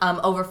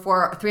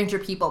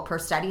 300 people per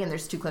study, and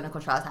there's 2 clinical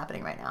trials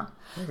happening right now.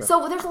 Okay.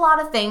 So there's a lot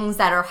of things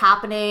that are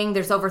happening.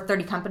 There's over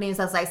 30 companies,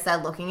 as I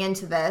said, looking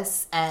into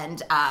this,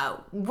 and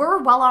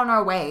we're well on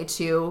our way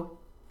to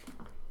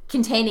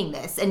containing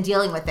this and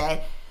dealing with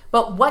it.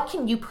 But what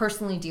can you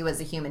personally do as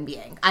a human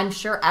being? I'm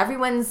sure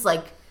everyone's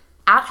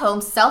at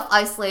home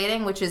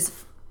self-isolating, which is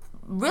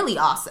really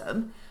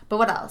awesome. But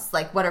what else?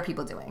 What are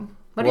people doing?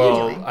 What are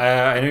you doing?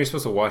 I know you're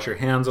supposed to wash your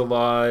hands a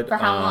lot. For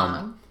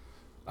how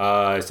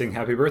long? Sing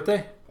happy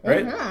birthday,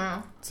 right?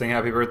 Mm-hmm. Sing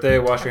happy birthday,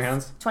 wash your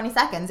hands. 20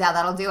 seconds, yeah,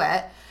 that'll do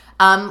it.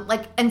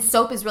 And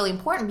soap is really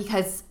important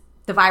because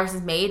the virus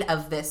is made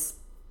of this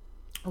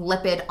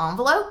lipid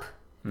envelope.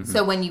 Mm-hmm.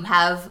 So when you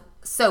have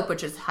soap,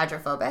 which is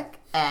hydrophobic,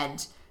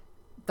 and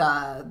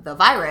the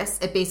virus,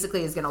 it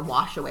basically is going to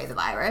wash away the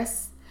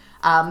virus.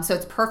 So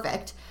it's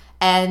perfect.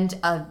 And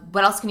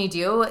what else can you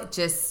do?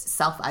 Just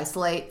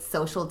self-isolate,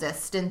 social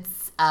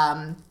distance.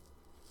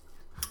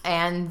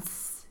 And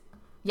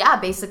yeah,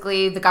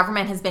 basically the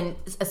government has been,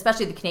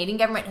 especially the Canadian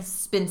government,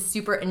 has been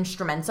super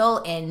instrumental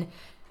in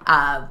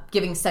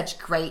giving such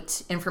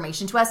great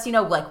information to us,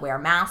 wear a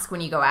mask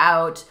when you go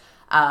out.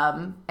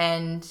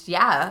 And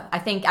yeah, I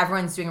think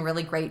everyone's doing a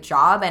really great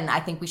job, and I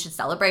think we should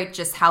celebrate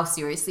just how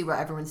seriously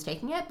everyone's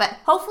taking it. But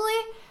hopefully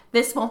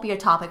this won't be a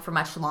topic for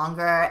much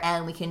longer,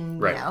 and we can,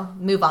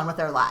 move on with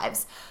our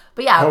lives.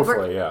 But yeah.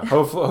 Hopefully, yeah.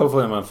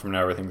 Hopefully a month from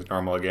now everything's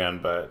normal again,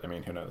 but I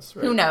mean, who knows,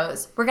 right? Who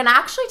knows? We're going to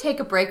actually take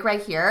a break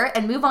right here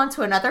and move on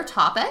to another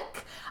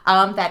topic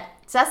that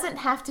doesn't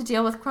have to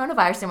deal with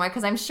coronavirus anymore,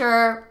 because I'm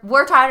sure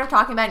we're tired of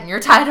talking about it and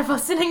you're tired of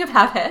listening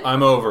about it.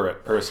 I'm over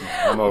it, personally.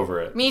 I'm over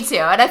it. Me too.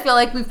 And I feel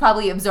like we've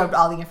probably absorbed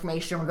all the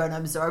information we're going to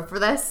absorb for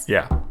this.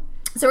 Yeah.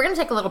 So we're going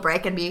to take a little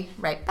break and be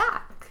right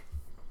back.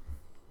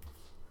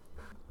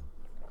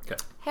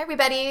 Okay. Hey,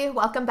 everybody.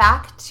 Welcome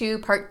back to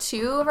part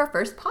 2 of our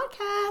first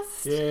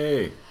podcast.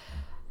 Yay.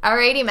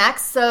 Alrighty,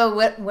 Max. So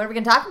what are we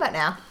going to talk about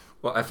now?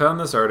 Well, I found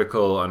this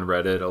article on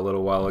Reddit a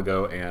little while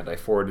ago, and I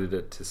forwarded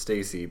it to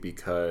Stacy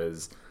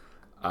because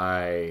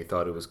I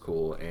thought it was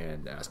cool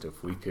and asked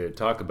if we could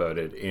talk about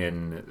it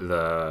in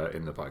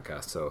the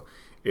podcast. So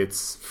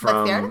it's from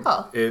What's the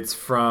article? It's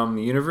from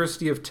the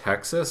University of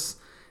Texas,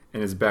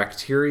 and is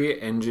bacteria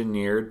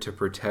engineered to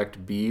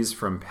protect bees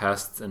from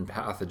pests and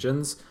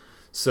pathogens.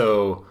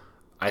 So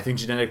I think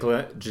genetic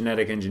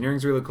engineering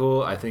is really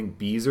cool. I think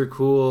bees are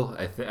cool.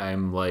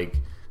 I'm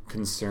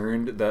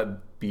concerned that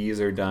bees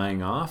are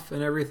dying off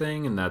and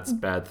everything, and that's a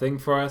bad thing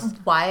for us.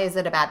 Why is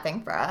it a bad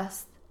thing for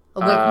us?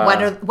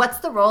 What's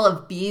the role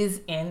of bees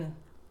in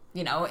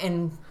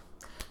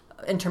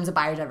terms of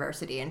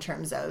biodiversity, in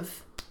terms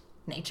of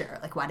nature?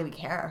 Like, why do we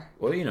care?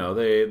 Well,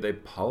 they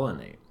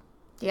pollinate.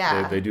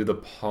 Yeah. They do the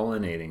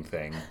pollinating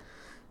thing.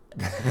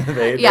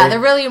 They're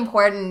really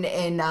important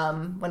in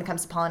when it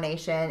comes to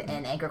pollination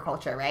and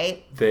agriculture,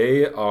 right?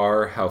 They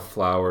are how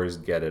flowers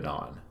get it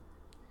on.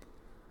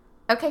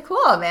 Okay,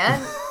 cool,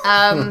 man.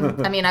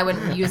 I mean, I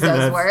wouldn't use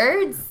those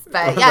words,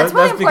 but yeah, it's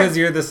really that's important. because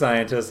you're the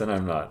scientist and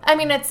I'm not. I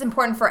mean, it's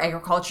important for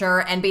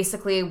agriculture, and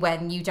basically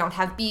when you don't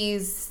have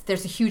bees,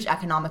 there's a huge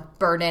economic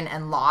burden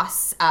and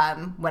loss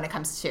when it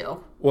comes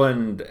to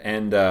humans,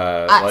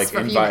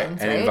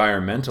 right?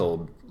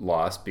 Environmental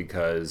loss,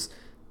 because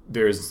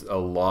there's a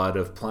lot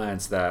of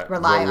plants that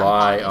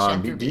rely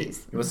on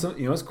bees. You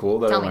know what's cool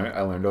that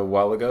I learned a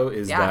while ago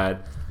is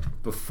that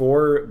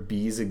before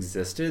bees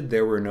existed,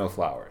 there were no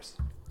flowers.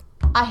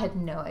 I had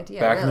no idea,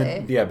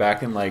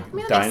 back in like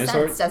that dinosaurs.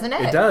 makes sense, doesn't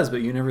it? It does,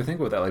 but you never think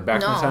about that. Like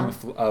back in the time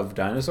of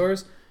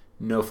dinosaurs,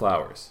 no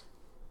flowers.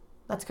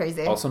 That's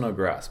crazy. Also no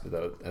grass, but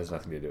that has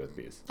nothing to do with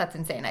bees. That's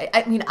insane. I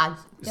didn't know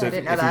that. If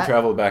you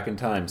travel back in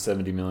time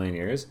 70 million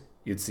years,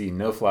 you'd see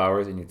no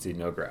flowers and you'd see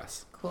no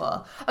grass.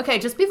 Cool. Okay,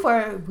 just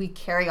before we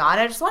carry on,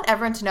 I just want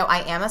everyone to know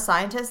I am a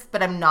scientist,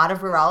 but I'm not a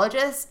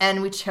virologist,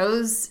 and we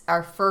chose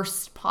our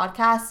first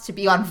podcast to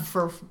be on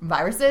for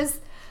viruses.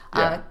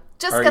 Yeah.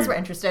 Just because we're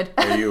interested.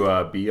 Are you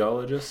a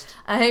biologist?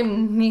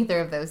 I'm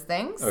neither of those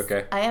things.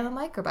 Okay. I am a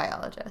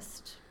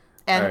microbiologist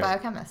and a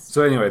biochemist.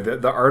 So anyway,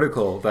 the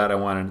article that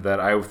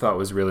I thought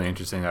was really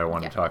interesting that I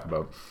wanted to talk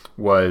about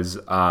was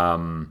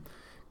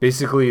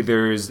basically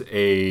there's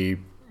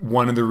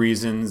one of the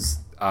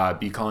reasons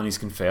bee colonies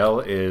can fail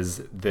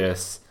is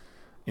this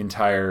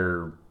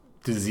entire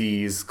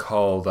disease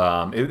called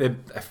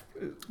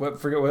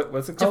what's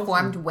it called?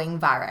 Deformed wing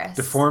virus.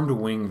 Deformed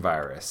wing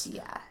virus.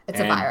 Yeah, it's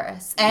a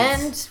virus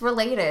and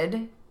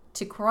related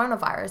to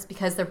coronavirus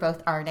because they're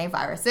both RNA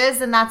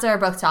viruses, and that's why we're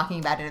both talking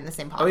about it in the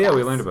same podcast. Oh yeah,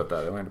 we learned about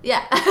that.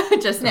 Yeah,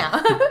 just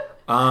now.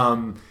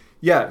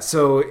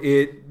 So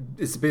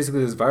it's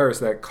basically this virus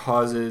that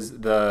causes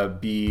the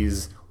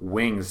bees'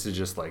 wings to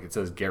just it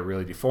says get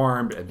really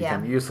deformed and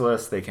become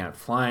useless. They can't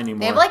fly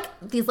anymore. They have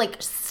these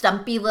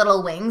stumpy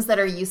little wings that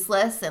are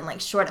useless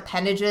and short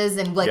appendages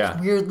and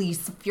weirdly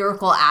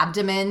spherical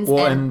abdomens.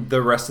 Well, and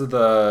the rest of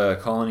the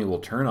colony will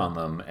turn on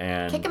them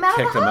and kick them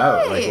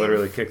out.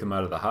 Literally kick them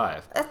out of the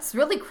hive. That's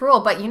really cruel,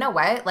 but you know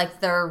what?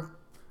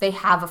 They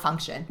have a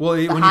function. Well,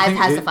 the hive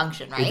has a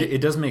function, right?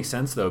 It does make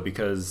sense though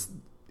because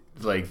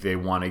they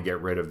want to get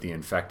rid of the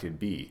infected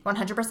bee.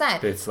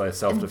 100%. It's a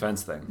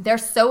self-defense thing. They're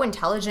so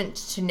intelligent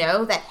to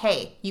know that,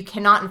 hey, you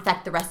cannot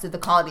infect the rest of the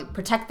colony.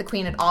 Protect the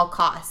queen at all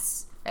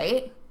costs,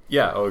 right?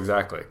 Yeah,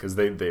 exactly. Because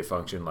they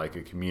function like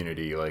a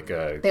community,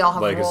 they all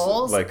have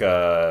roles. Like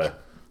a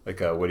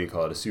what do you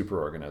call it? A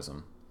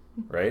superorganism,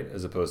 right?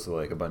 As opposed to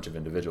a bunch of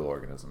individual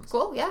organisms.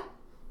 Cool, yeah.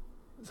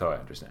 That's how I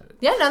understand it.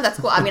 Yeah, no,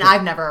 that's cool. I mean,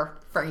 I've never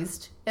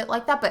phrased it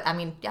like that, but I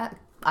mean, yeah,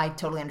 I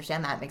totally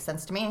understand that. It makes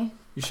sense to me.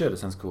 You should. It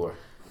sounds cooler.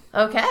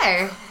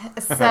 Okay.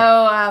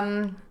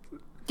 So,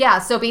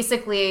 so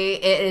basically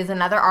it is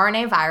another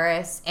RNA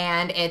virus,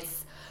 and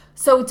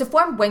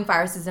deformed wing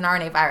virus is an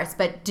RNA virus,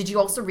 but did you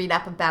also read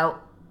up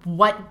about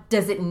what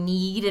does it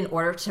need in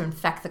order to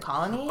infect the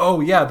colony? Oh,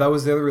 yeah, that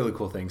was the other really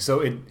cool thing.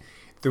 So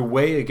the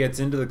way it gets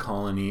into the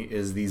colony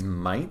is these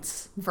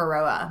mites.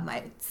 Varroa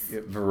mites.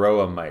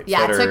 Varroa mites.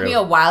 Yeah, it took me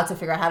a while to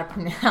figure out how to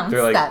pronounce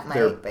that mite.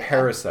 They're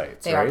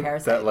parasites, they right? Are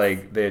parasites.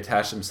 That they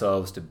attach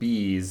themselves to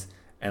bees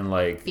and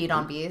feed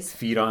on bees.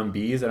 Feed on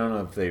bees. I don't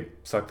know if they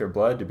suck their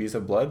blood. Do bees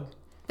have blood?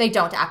 They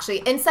don't actually.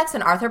 Insects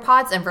and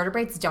arthropods and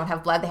vertebrates don't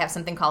have blood. They have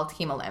something called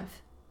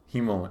hemolymph.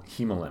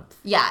 Hemolymph.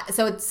 Yeah,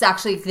 so it's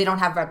actually they don't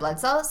have red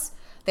blood cells.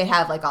 They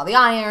have all the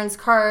irons,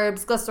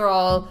 carbs,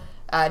 glycerol,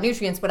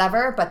 nutrients,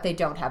 whatever, but they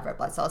don't have red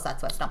blood cells.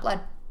 That's why it's not blood.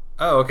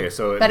 Oh, okay.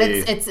 So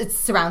it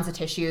surrounds the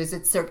tissues.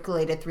 It's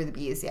circulated through the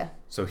bees. Yeah.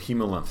 So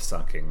hemolymph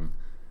sucking.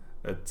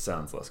 That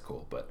sounds less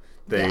cool, but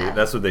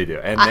that's what they do.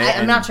 And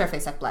I'm not sure if they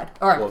suck blood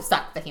or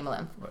suck the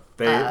hemolymph.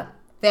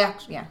 They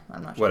actually,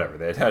 I'm not sure. Whatever.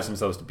 They attach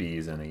themselves to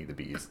bees and they eat the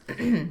bees,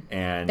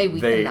 and they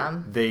weaken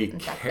them.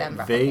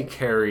 They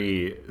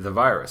carry the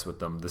virus with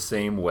them the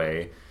same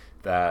way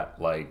that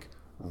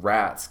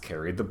rats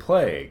carried the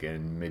plague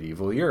in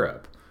medieval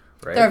Europe.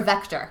 Right? They're a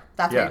vector.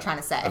 That's what you're trying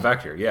to say. A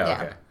vector. Yeah.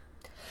 Okay.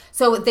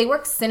 So they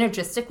work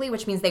synergistically,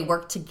 which means they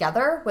work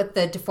together with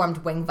the deformed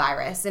wing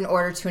virus in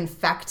order to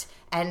infect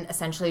and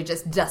essentially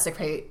just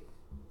desecrate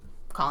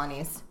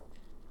colonies.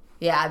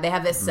 Yeah, they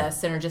have this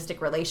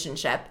synergistic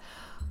relationship.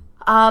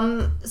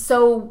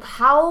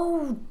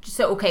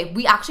 Okay,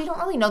 we actually don't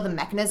really know the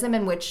mechanism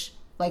in which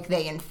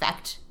they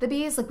infect the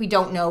bees. We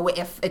don't know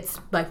if it's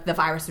the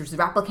virus is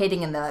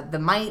replicating in the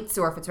mites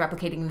or if it's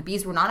replicating in the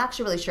bees. We're not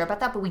actually really sure about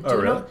that, but we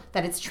do know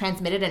that it's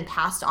transmitted and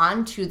passed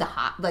on to the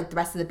the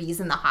rest of the bees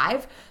in the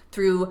hive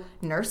through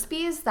nurse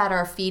bees that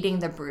are feeding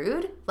the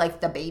brood,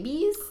 the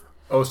babies.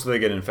 Oh, so they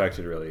get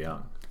infected really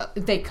young.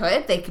 They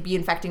could be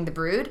infecting the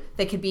brood.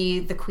 They could be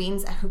the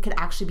queens who could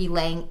actually be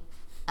laying,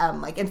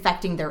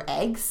 infecting their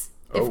eggs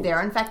if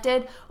they're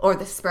infected, or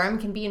the sperm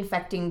can be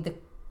infecting the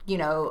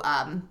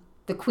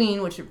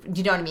queen, which,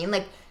 you know what I mean?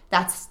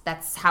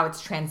 That's how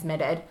it's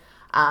transmitted.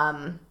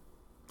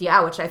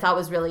 Which I thought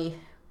was really,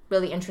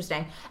 really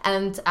interesting.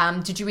 And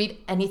did you read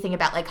anything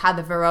about like how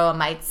the varroa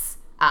mites,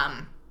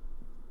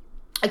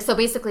 so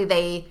basically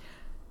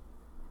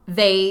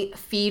they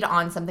feed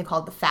on something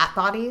called the fat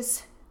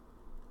bodies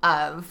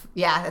of,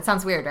 that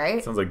sounds weird,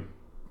 right? Sounds like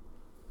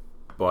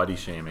body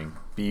shaming.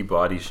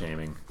 Body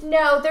shaming.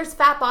 No, there's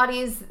fat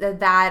bodies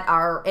that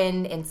are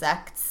in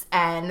insects,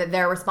 and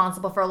they're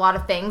responsible for a lot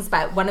of things.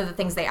 But one of the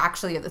things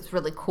that's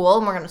really cool,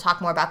 and we're going to talk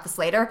more about this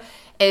later,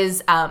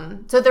 is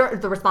so they're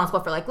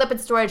responsible for like lipid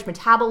storage,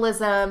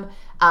 metabolism,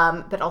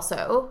 but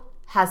also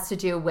has to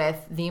do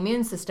with the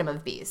immune system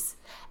of bees.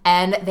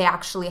 And they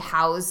actually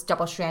house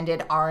double-stranded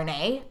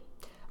RNA,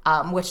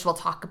 which we'll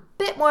talk a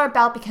bit more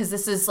about because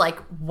this is like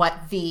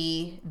what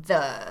the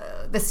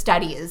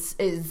study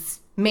is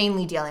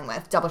mainly dealing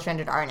with,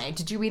 double-stranded RNA.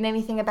 Did you read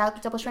anything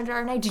about double-stranded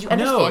RNA? Did you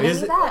understand any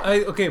of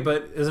that?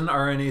 But isn't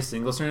RNA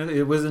single-stranded?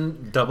 It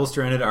wasn't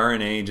double-stranded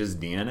RNA just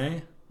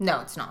DNA?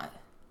 No, it's not.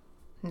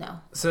 No.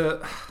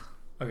 So,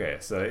 okay,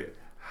 so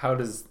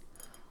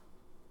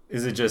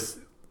is it just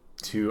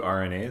two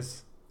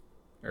RNAs?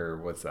 Or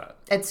what's that?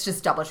 It's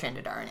just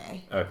double-stranded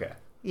RNA. Okay.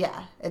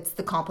 Yeah, it's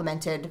the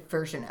complemented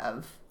version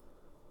of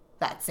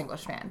that single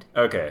strand.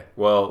 Okay,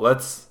 well,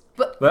 let's...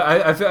 But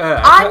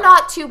I'm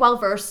not too well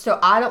versed, so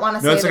I don't want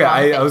to say it's okay.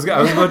 the wrong thing.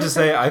 I was about to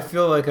say, I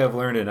feel like I've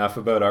learned enough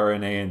about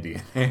RNA and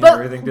DNA and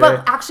everything today.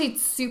 But actually,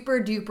 it's super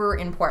duper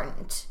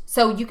important.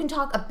 So you can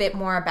talk a bit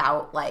more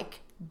about like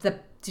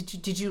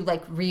did you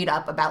like read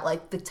up about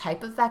like the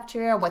type of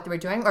bacteria, what they were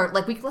doing, or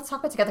like let's talk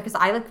about it together because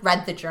I like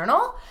read the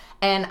journal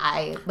and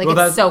I like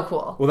it's so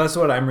cool. Well, that's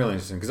what I'm really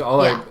interested in because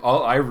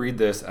I read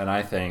this and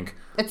I think,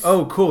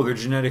 oh, cool, they're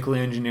genetically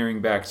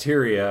engineering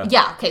bacteria.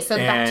 Yeah. Okay. So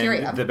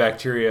the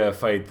bacteria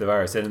fight the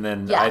virus, and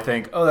then I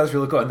think, oh, that's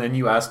really cool. And then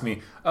you ask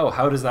me, oh,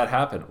 how does that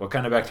happen? What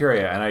kind of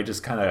bacteria? And I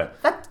just kind of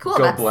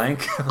go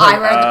blank. I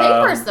read the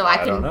paper, so I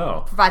can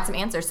don't provide some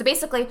answers. So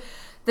basically,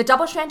 the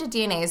double-stranded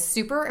DNA is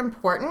super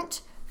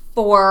important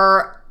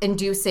for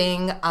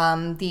inducing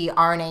the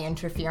RNA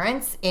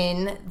interference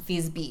in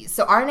these bees.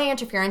 So RNA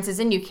interference is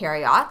in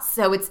eukaryotes.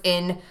 So it's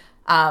in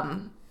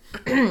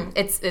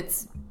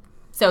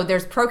so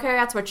there's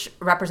prokaryotes, which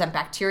represent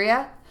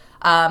bacteria,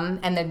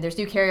 and then there's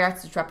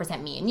eukaryotes, which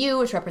represent me and you,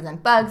 which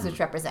represent bugs,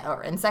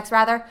 or insects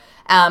rather,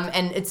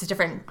 and it's a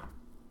different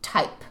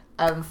type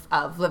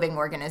of living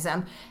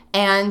organism.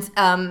 And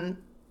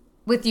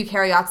with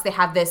eukaryotes, they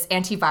have this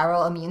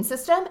antiviral immune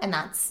system, and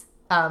that's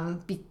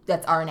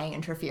RNA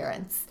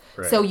interference.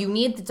 Right. So you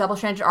need the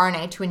double-stranded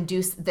RNA to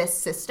induce this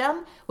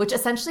system, which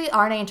essentially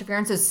RNA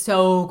interference is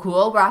so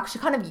cool. We're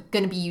actually kind of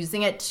going to be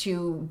using it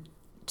to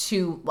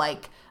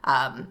like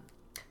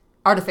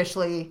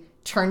artificially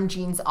turn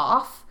genes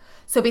off.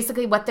 So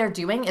basically what they're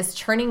doing is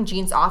turning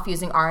genes off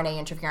using RNA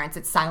interference.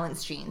 It's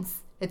silenced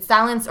genes. It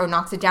silences or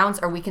knocks it down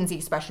or weakens the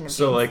expression of genes.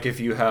 So like if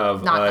you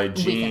have a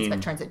gene... weakens,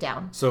 but turns it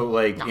down. So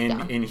like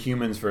in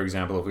humans, for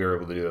example, if we were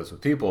able to do this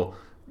with people...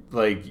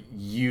 Like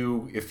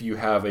if you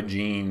have a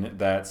gene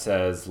that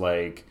says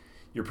like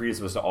you're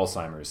predisposed to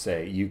Alzheimer's,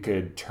 say, you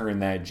could turn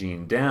that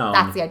gene down.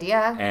 That's the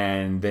idea.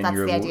 And then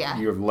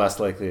you're less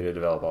likely to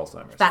develop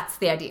Alzheimer's. That's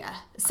the idea.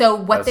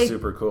 So that's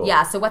super cool.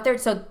 Yeah. So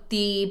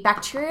the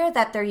bacteria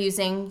that they're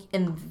using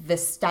in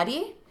this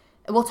study,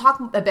 we'll talk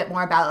a bit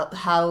more about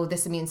how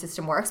this immune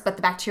system works. But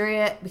the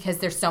bacteria, because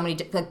there's so many.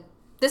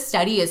 This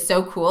study is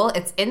so cool.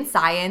 It's in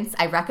Science.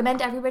 I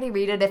recommend everybody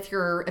read it if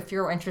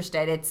you're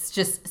interested. It's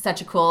just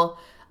such a cool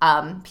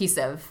piece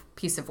of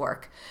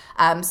work.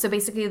 So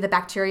basically the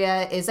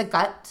bacteria is a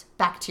gut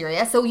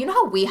bacteria. So you know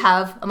how we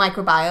have a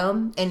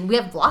microbiome and we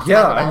have lots of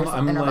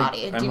microbiomes in our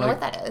body. Do you know what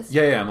that is?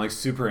 Yeah. I'm like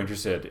super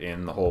interested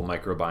in the whole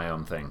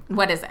microbiome thing.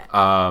 What is it?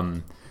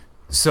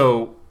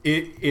 So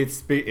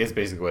it's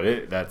basically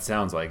what that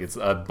sounds like. It's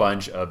a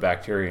bunch of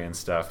bacteria and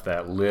stuff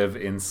that live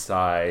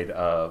inside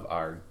of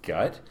our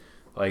gut.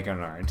 Like in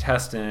our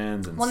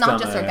intestines and stomach.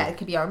 Not just our gut. It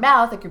could be our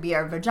mouth. It could be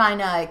our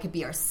vagina. It could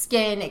be our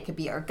skin. It could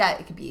be our gut.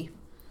 It could be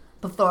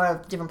plethora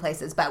of different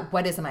places. But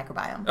what is a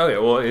microbiome? Okay,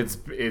 well, it's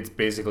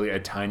basically a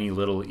tiny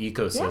little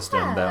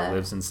ecosystem that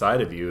lives inside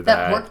of you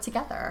that work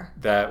together.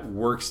 That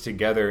works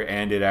together,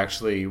 and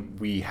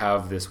we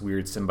have this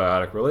weird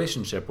symbiotic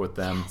relationship with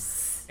them.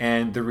 Yes.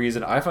 And the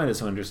reason I find it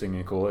so interesting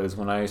and cool is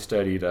when I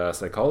studied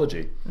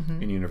psychology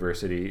in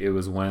university, it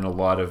was when a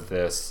lot of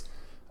this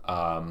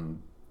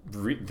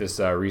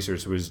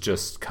research was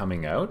just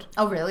coming out.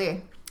 Oh,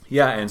 really?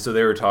 Yeah, and so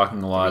they were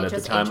talking a lot at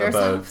the time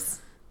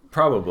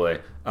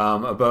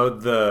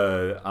about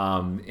the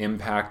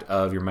impact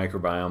of your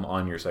microbiome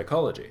on your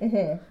psychology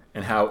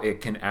and how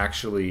it can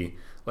actually,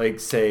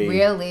 like, say...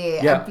 Really?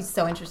 Yeah. I'd be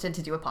so interested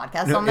to do a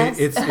podcast on this.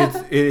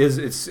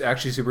 It's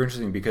actually super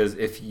interesting because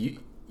if you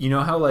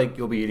know how, like,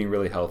 you'll be eating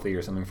really healthy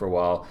or something for a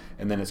while,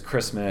 and then it's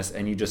Christmas,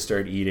 and you just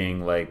start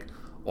eating, like,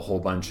 a whole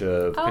bunch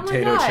of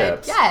potato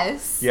chips.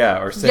 Yes.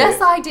 Yeah, or say...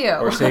 Yes, I do.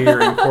 Or say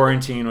you're in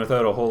quarantine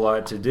without a whole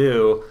lot to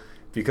do,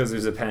 because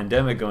there's a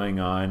pandemic going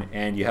on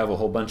and you have a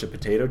whole bunch of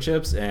potato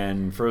chips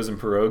and frozen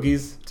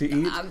pierogies to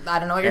eat. I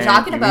don't know what you're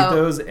talking about. You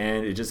eat those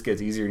and it just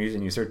gets easier and easier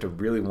and you start to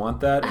really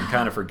want that and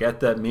kind of forget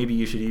that maybe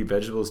you should eat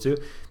vegetables too.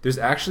 There's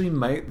actually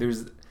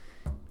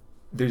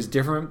there's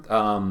different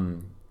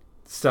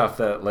stuff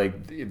that,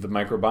 like the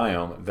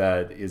microbiome,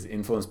 that is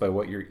influenced by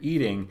what you're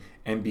eating,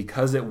 and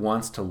because it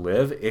wants to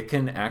live, it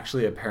can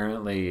actually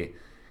apparently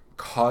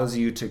cause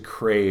you to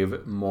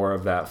crave more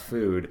of that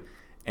food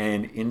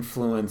and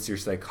influence your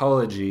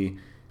psychology.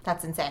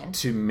 That's insane.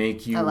 To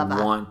make you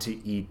want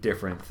to eat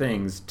different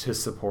things to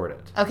support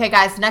it. Okay,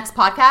 guys, next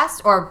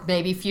podcast, or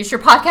maybe future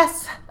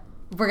podcasts,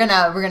 we're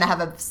gonna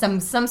have some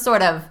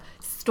sort of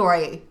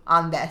story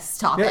on this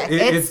topic.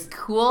 Yeah, it's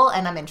cool,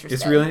 and I'm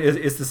interested.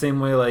 It's the same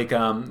way like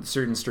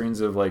certain strains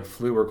of like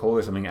flu or cold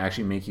or something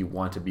actually make you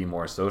want to be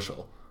more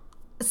social.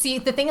 See,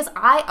 the thing is,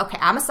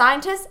 I'm a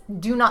scientist,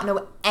 do not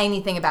know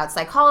anything about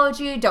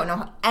psychology, don't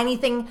know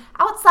anything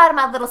outside of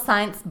my little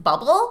science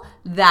bubble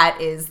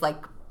that is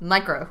like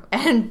micro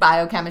and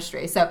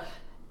biochemistry. So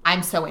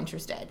I'm so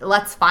interested.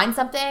 Let's find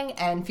something,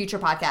 and future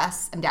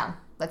podcasts, I'm down.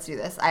 Let's do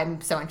this.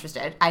 I'm so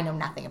interested. I know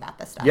nothing about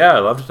this stuff. Yeah, I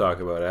love to talk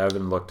about it. I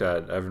haven't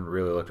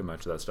really looked at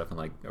much of that stuff in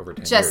like over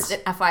 10 years. Just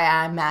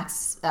FYI,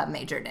 Max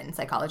majored in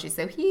psychology,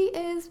 so he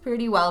is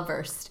pretty well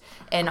versed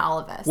in all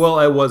of this. Well,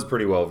 I was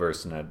pretty well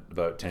versed in it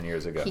about 10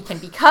 years ago. He can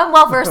become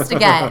well versed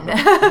again.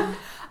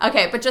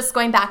 Okay, but just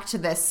going back to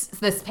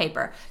this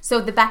paper.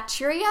 So the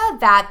bacteria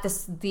that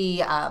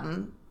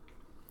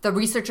the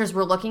researchers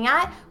were looking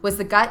at was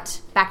the gut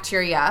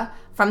bacteria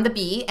from the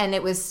bee, and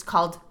it was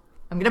called,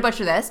 I'm going to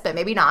butcher this, but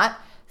maybe not,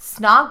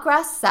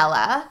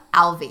 Snodgrassella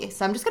alvi.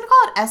 So I'm just going to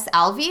call it S.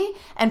 alvi.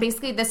 And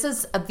basically this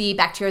is the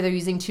bacteria they're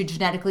using to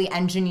genetically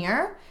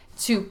engineer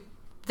to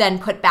then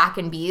put back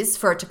in bees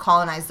for it to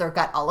colonize their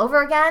gut all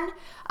over again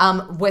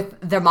with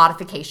their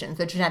modifications,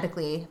 the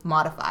genetically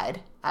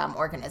modified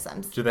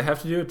organisms. Do they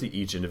have to do it to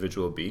each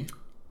individual bee?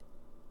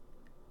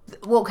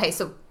 Well, okay,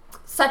 so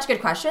such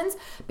good questions.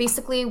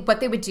 Basically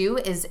what they would do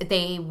is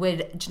they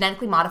would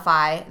genetically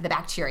modify the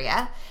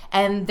bacteria,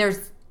 and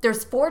there's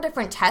 4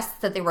 different tests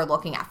that they were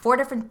looking at, 4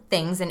 different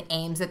things and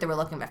aims that they were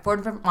looking at, 4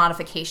 different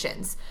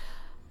modifications.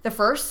 The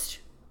first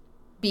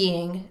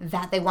being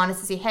that they wanted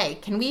to see, hey,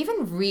 can we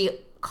even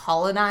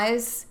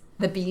recolonize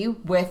the bee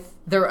with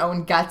their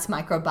own guts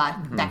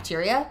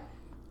microbacteria?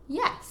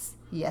 Yes,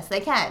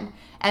 they can.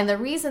 And the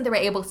reason they were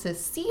able to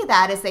see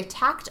that is they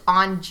tacked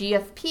on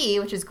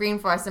GFP, which is green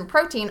fluorescent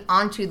protein,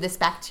 onto this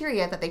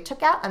bacteria that they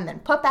took out and then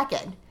put back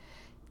in.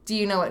 Do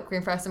you know what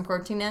green fluorescent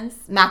protein is?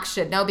 Max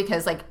should know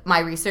because, like, my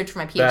research for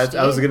my PhD.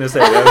 I was going to say,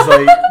 that was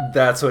like,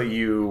 that's what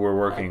you were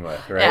working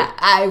with, right? Yeah,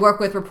 I work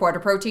with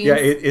reporter proteins. Yeah,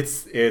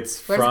 it's Where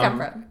does it come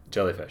from?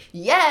 Jellyfish.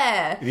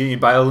 Yeah. The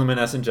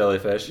bioluminescent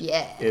jellyfish.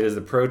 Yeah. It is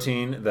the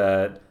protein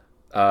that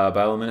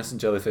bioluminescent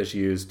jellyfish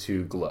use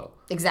to glow.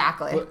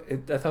 Exactly. Well,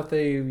 I thought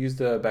they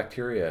used a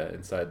bacteria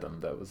inside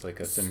them that was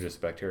like a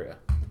synergist bacteria.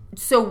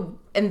 So,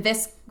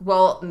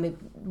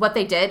 what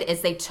they did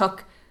is they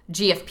took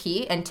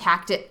GFP and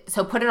tacked it,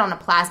 so put it on a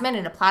plasmid,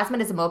 and a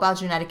plasmid is a mobile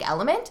genetic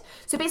element.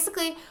 So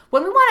basically,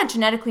 when we want to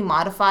genetically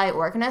modify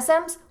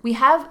organisms, we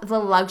have the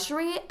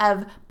luxury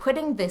of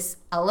putting this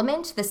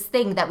element, this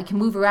thing that we can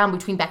move around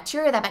between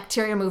bacteria, that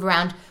bacteria move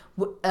around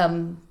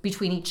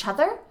between each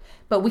other,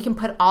 but we can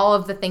put all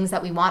of the things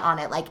that we want on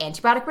it, like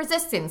antibiotic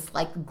resistance,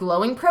 like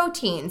glowing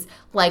proteins,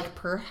 like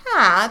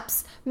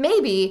perhaps,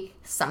 maybe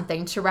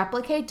something to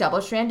replicate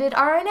double-stranded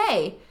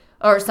RNA.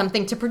 Or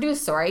something to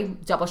produce,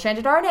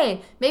 double-stranded RNA.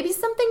 Maybe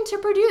something to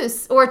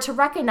produce or to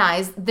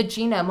recognize the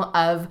genome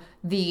of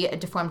the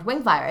deformed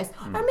wing virus.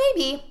 Or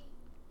maybe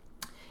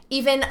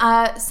even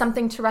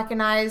something to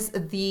recognize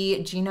the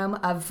genome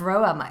of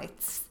varroa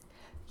mites.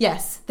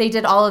 Yes, they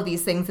did all of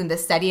these things in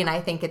this study, and I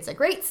think it's a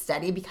great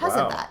study because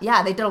of that.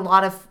 Yeah, they did a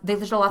lot of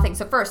things.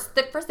 So first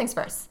things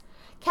first.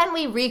 Can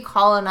we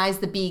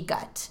recolonize the bee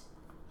gut?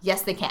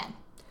 Yes, they can.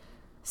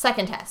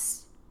 Second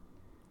test.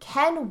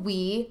 Can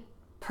we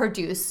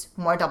produce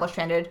more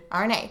double-stranded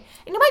RNA?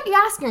 And you might be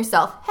asking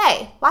yourself,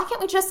 hey, why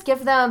can't we just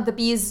give them the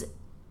bees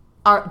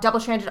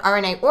double-stranded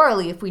RNA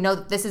orally if we know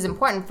that this is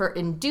important for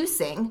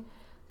inducing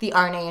the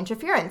RNA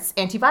interference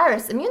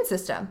antivirus immune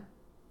system?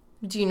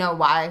 Do you know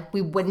why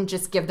we wouldn't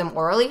just give them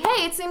orally?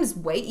 Hey, it seems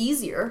way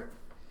easier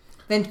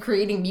than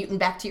creating mutant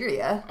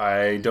bacteria.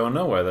 I don't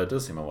know why. That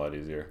does seem a lot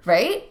easier.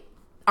 Right?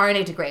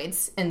 RNA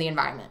degrades in the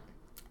environment.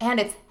 And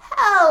it's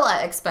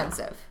hella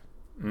expensive.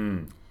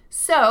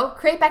 So,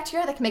 create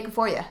bacteria that can make it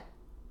for you.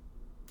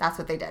 That's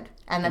what they did.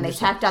 And then they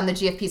tacked on the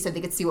GFP so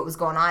they could see what was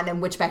going on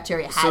and which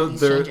bacteria had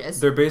these changes.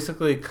 They're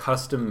basically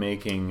custom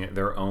making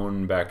their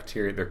own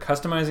bacteria. They're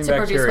customizing to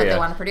bacteria produce what they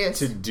want to produce.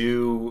 To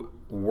do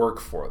work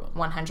for them.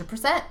 100%.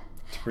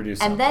 To produce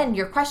and something. then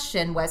your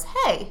question was,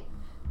 hey,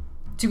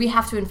 do we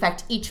have to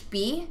infect each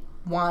bee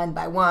one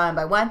by one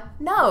by one.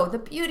 No, the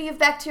beauty of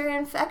bacteria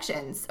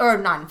infections, or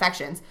not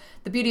infections,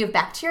 the beauty of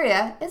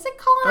bacteria is it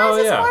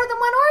colonizes more than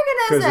one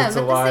organism because it's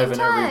alive at the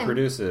same and time. It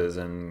reproduces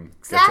and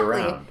Exactly.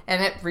 gets around.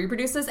 And it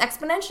reproduces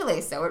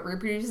exponentially, so it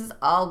reproduces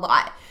a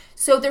lot.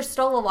 So there's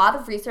still a lot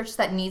of research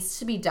that needs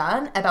to be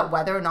done about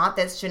whether or not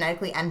this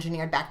genetically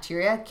engineered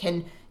bacteria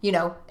can,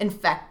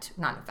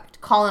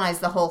 colonize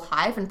the whole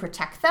hive and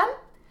protect them.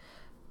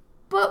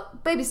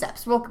 But baby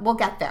steps, we'll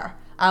get there.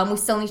 We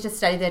still need to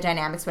study the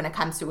dynamics when it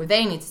comes to, or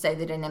they need to study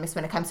the dynamics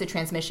when it comes to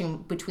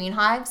transmission between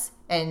hives.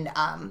 And,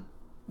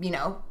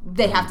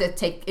 they have to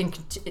take,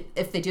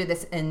 if they do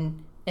this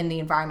in the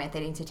environment,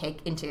 they need to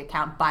take into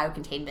account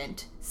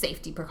biocontainment,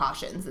 safety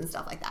precautions, and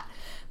stuff like that.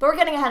 But we're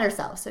getting ahead of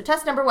ourselves. So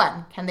test number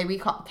 1, can they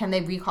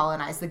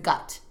recolonize the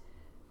gut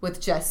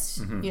with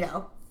just,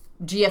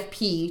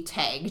 GFP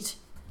tagged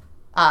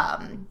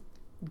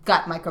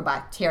gut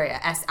microbacteria,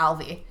 S.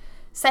 alvi?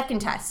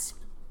 Second test,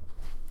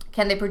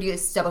 can they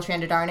produce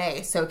double-stranded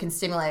RNA so it can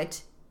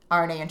stimulate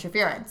RNA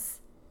interference?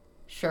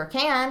 Sure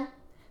can.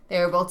 They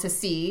were able to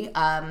see,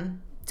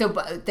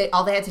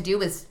 all they had to do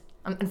was,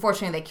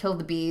 unfortunately, they killed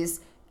the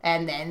bees,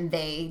 and then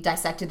they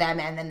dissected them,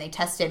 and then they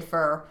tested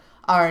for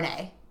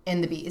RNA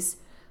in the bees.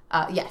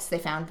 Yes, they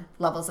found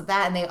levels of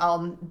that, and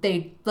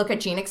they look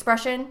at gene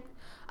expression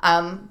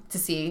to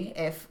see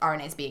if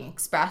RNA is being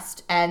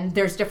expressed, and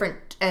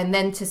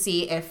then to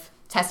see if,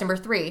 test number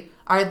 3,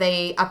 are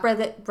they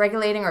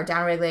upregulating or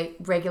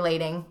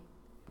downregulating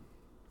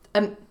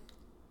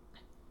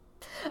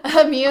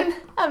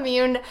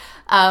immune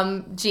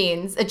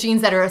genes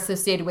that are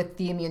associated with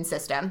the immune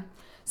system.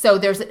 So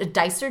there's a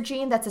dicer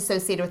gene that's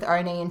associated with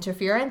RNA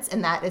interference,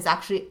 and that is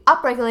actually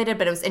upregulated,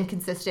 but it was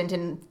inconsistent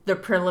in the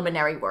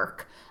preliminary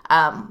work.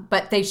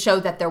 But they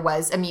showed that there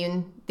was the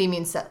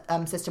immune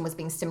system was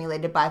being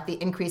stimulated by the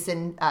increase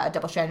in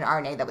double-stranded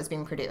RNA that was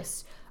being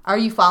produced. Are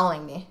you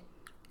following me?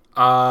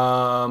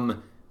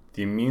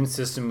 The immune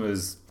system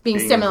was being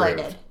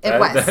stimulated.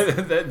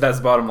 Improved. That's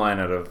bottom line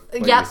out of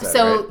what you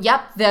said,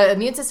 right? The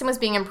immune system was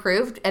being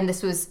improved, and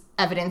this was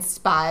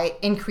evidenced by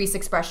increased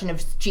expression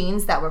of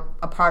genes that were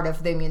a part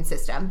of the immune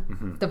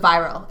system, the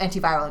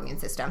antiviral immune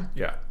system.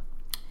 Yeah.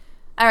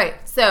 All right,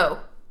 so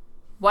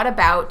what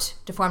about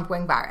deformed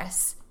wing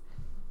virus?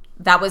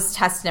 That was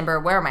test number,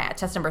 where am I at?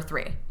 Test number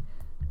 3.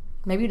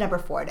 Maybe number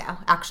 4 now.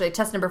 Actually,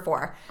 test number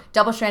 4.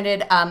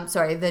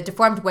 The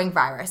deformed wing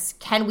virus.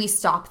 Can we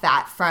stop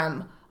that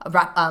from,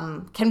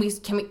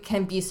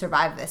 can bees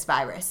survive this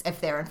virus if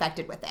they're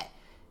infected with it?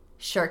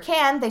 Sure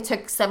can. They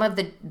took some of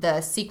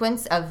the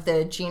sequence of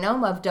the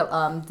genome of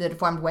the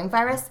deformed wing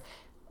virus,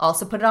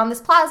 also put it on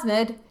this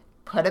plasmid,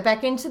 put it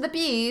back into the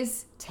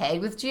bees,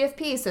 tagged with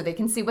GFP so they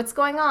can see what's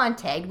going on,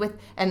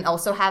 and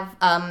also have,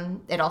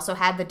 it also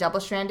had the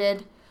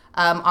double-stranded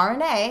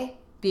RNA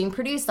being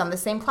produced on the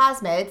same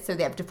plasmid. So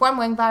they have deformed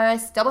wing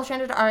virus,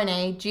 double-stranded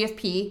RNA,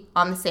 GFP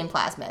on the same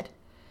plasmid.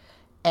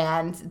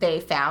 And they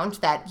found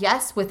that,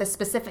 yes, with a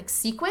specific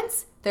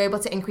sequence, they're able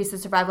to increase the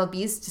survival of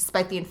bees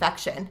despite the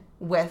infection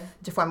with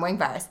deformed wing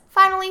virus.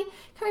 Finally,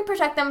 can we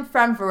protect them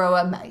from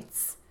varroa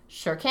mites?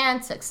 Sure can.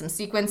 Took some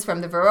sequence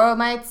from the varroa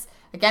mites,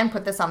 again,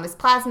 put this on this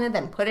plasmid,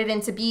 then put it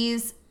into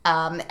bees,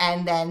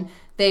 and then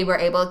they were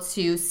able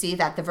to see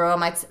that the varroa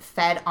mites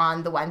fed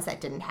on the ones that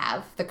didn't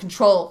have the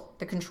control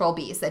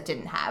bees that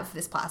didn't have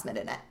this plasmid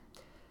in it.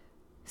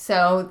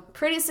 So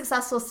pretty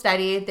successful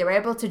study. They were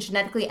able to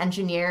genetically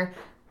engineer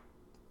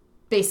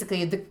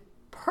basically the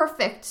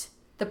perfect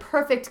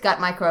gut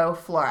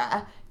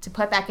microflora to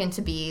put back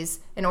into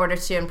bees in order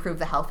to improve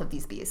the health of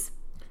these bees.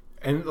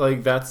 And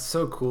that's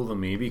so cool to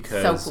me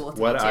because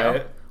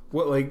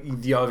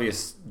the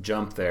obvious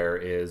jump there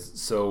is,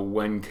 so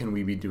when can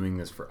we be doing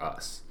this for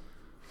us?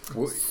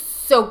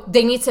 So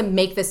they need to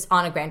make this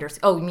on a grander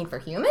scale. Oh, you mean for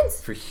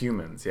humans? For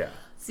humans, yeah.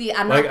 See,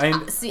 I'm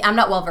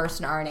not well versed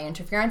in RNA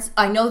interference.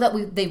 I know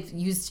that they've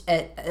used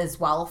it as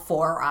well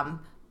for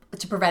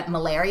to prevent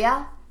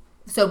malaria.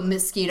 So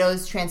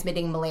mosquitoes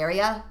transmitting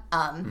malaria,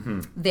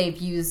 they've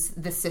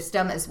used the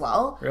system as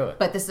well. Really?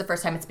 But this is the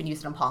first time it's been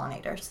used on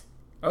pollinators.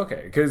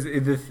 Okay, because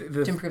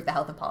to improve the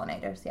health of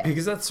pollinators, yeah.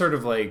 Because that's sort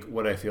of like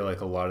what I feel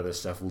like a lot of this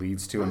stuff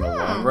leads to in the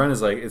long run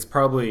is it's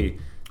probably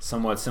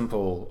somewhat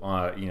simple,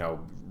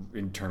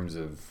 in terms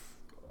of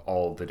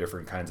all the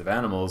different kinds of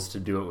animals to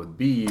do it with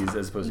bees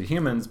as opposed to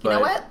humans. But you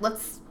know what?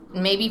 Let's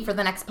maybe for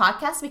the next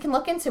podcast we can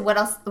look into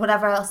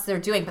whatever else they're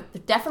doing. But they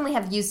definitely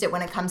have used it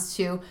when it comes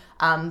to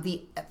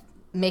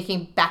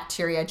making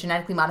bacteria,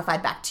 genetically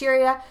modified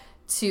bacteria,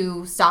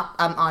 to stop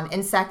on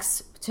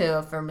insects,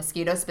 for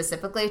mosquitoes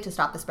specifically, to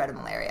stop the spread of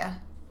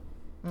malaria.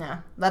 Yeah,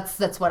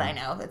 that's what I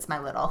know. It's my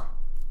little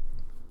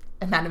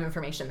amount of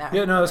information there.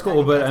 Yeah, no, that's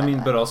cool.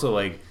 But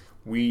also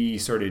we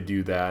sort of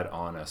do that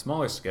on a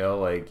smaller scale.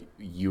 Like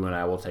you and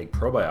I will take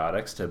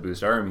probiotics to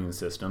boost our immune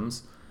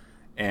systems.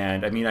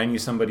 And I knew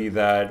somebody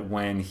that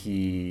when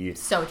he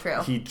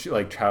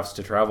has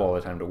to travel all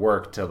the time to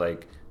work to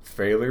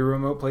fairly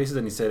remote places,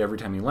 and he said every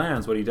time he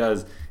lands, what he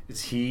does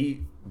is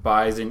he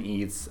buys and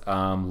eats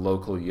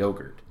local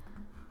yogurt.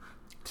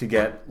 to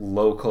get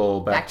local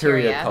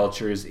bacteria Bacteria.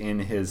 cultures in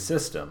his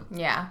system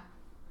Yeah.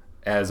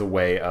 as a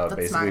way of That's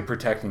basically smart.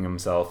 protecting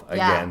himself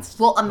Yeah. against.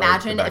 Well, like, the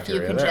imagine if you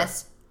bacteria can there.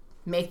 just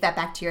make that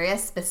bacteria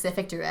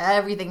specific to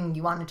everything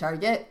you want to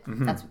target.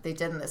 Mm-hmm. That's what they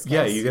did in this case.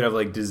 Yeah, you could have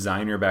like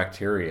designer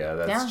bacteria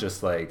that's Yeah.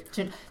 just like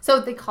So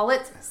they call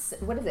it,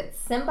 what is it?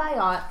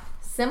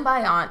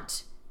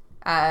 Symbiont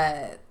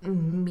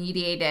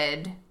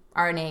mediated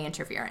RNA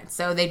interference.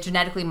 So they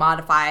genetically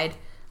modified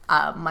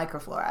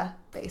microflora,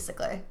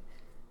 basically.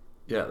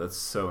 yeah, that's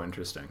so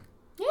interesting.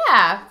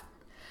 Yeah.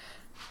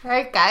 All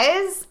right,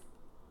 guys.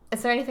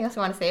 Is there anything else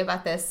you want to say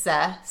about this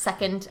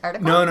second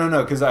article?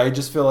 No, because I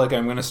just feel like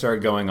I'm going to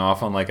start going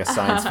off on like a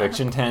science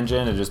fiction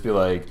tangent and just be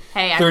like,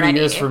 Hey, I'm 30 ready.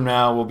 years from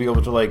now, we'll be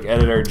able to like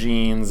edit our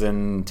genes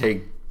and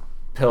take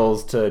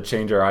pills to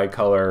change our eye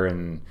color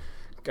and,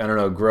 I don't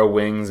know, grow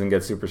wings and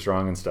get super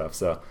strong and stuff.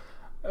 So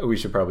we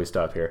should probably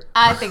stop here.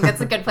 I think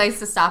that's a good place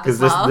to stop as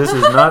Because well. this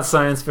is not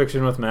science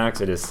fiction with Max,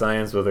 it is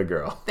science with a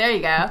girl. There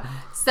you go.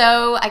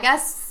 So I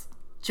guess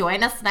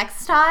join us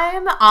next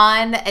time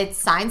on It's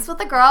Science with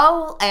a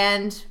Girl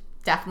and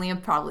definitely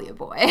probably a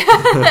boy.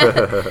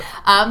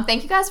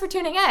 Thank you guys for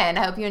tuning in.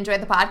 I hope you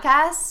enjoyed the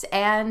podcast,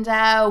 and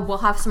we'll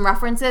have some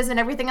references and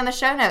everything in the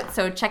show notes.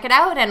 So check it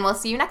out, and we'll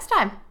see you next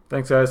time.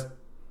 Thanks, guys.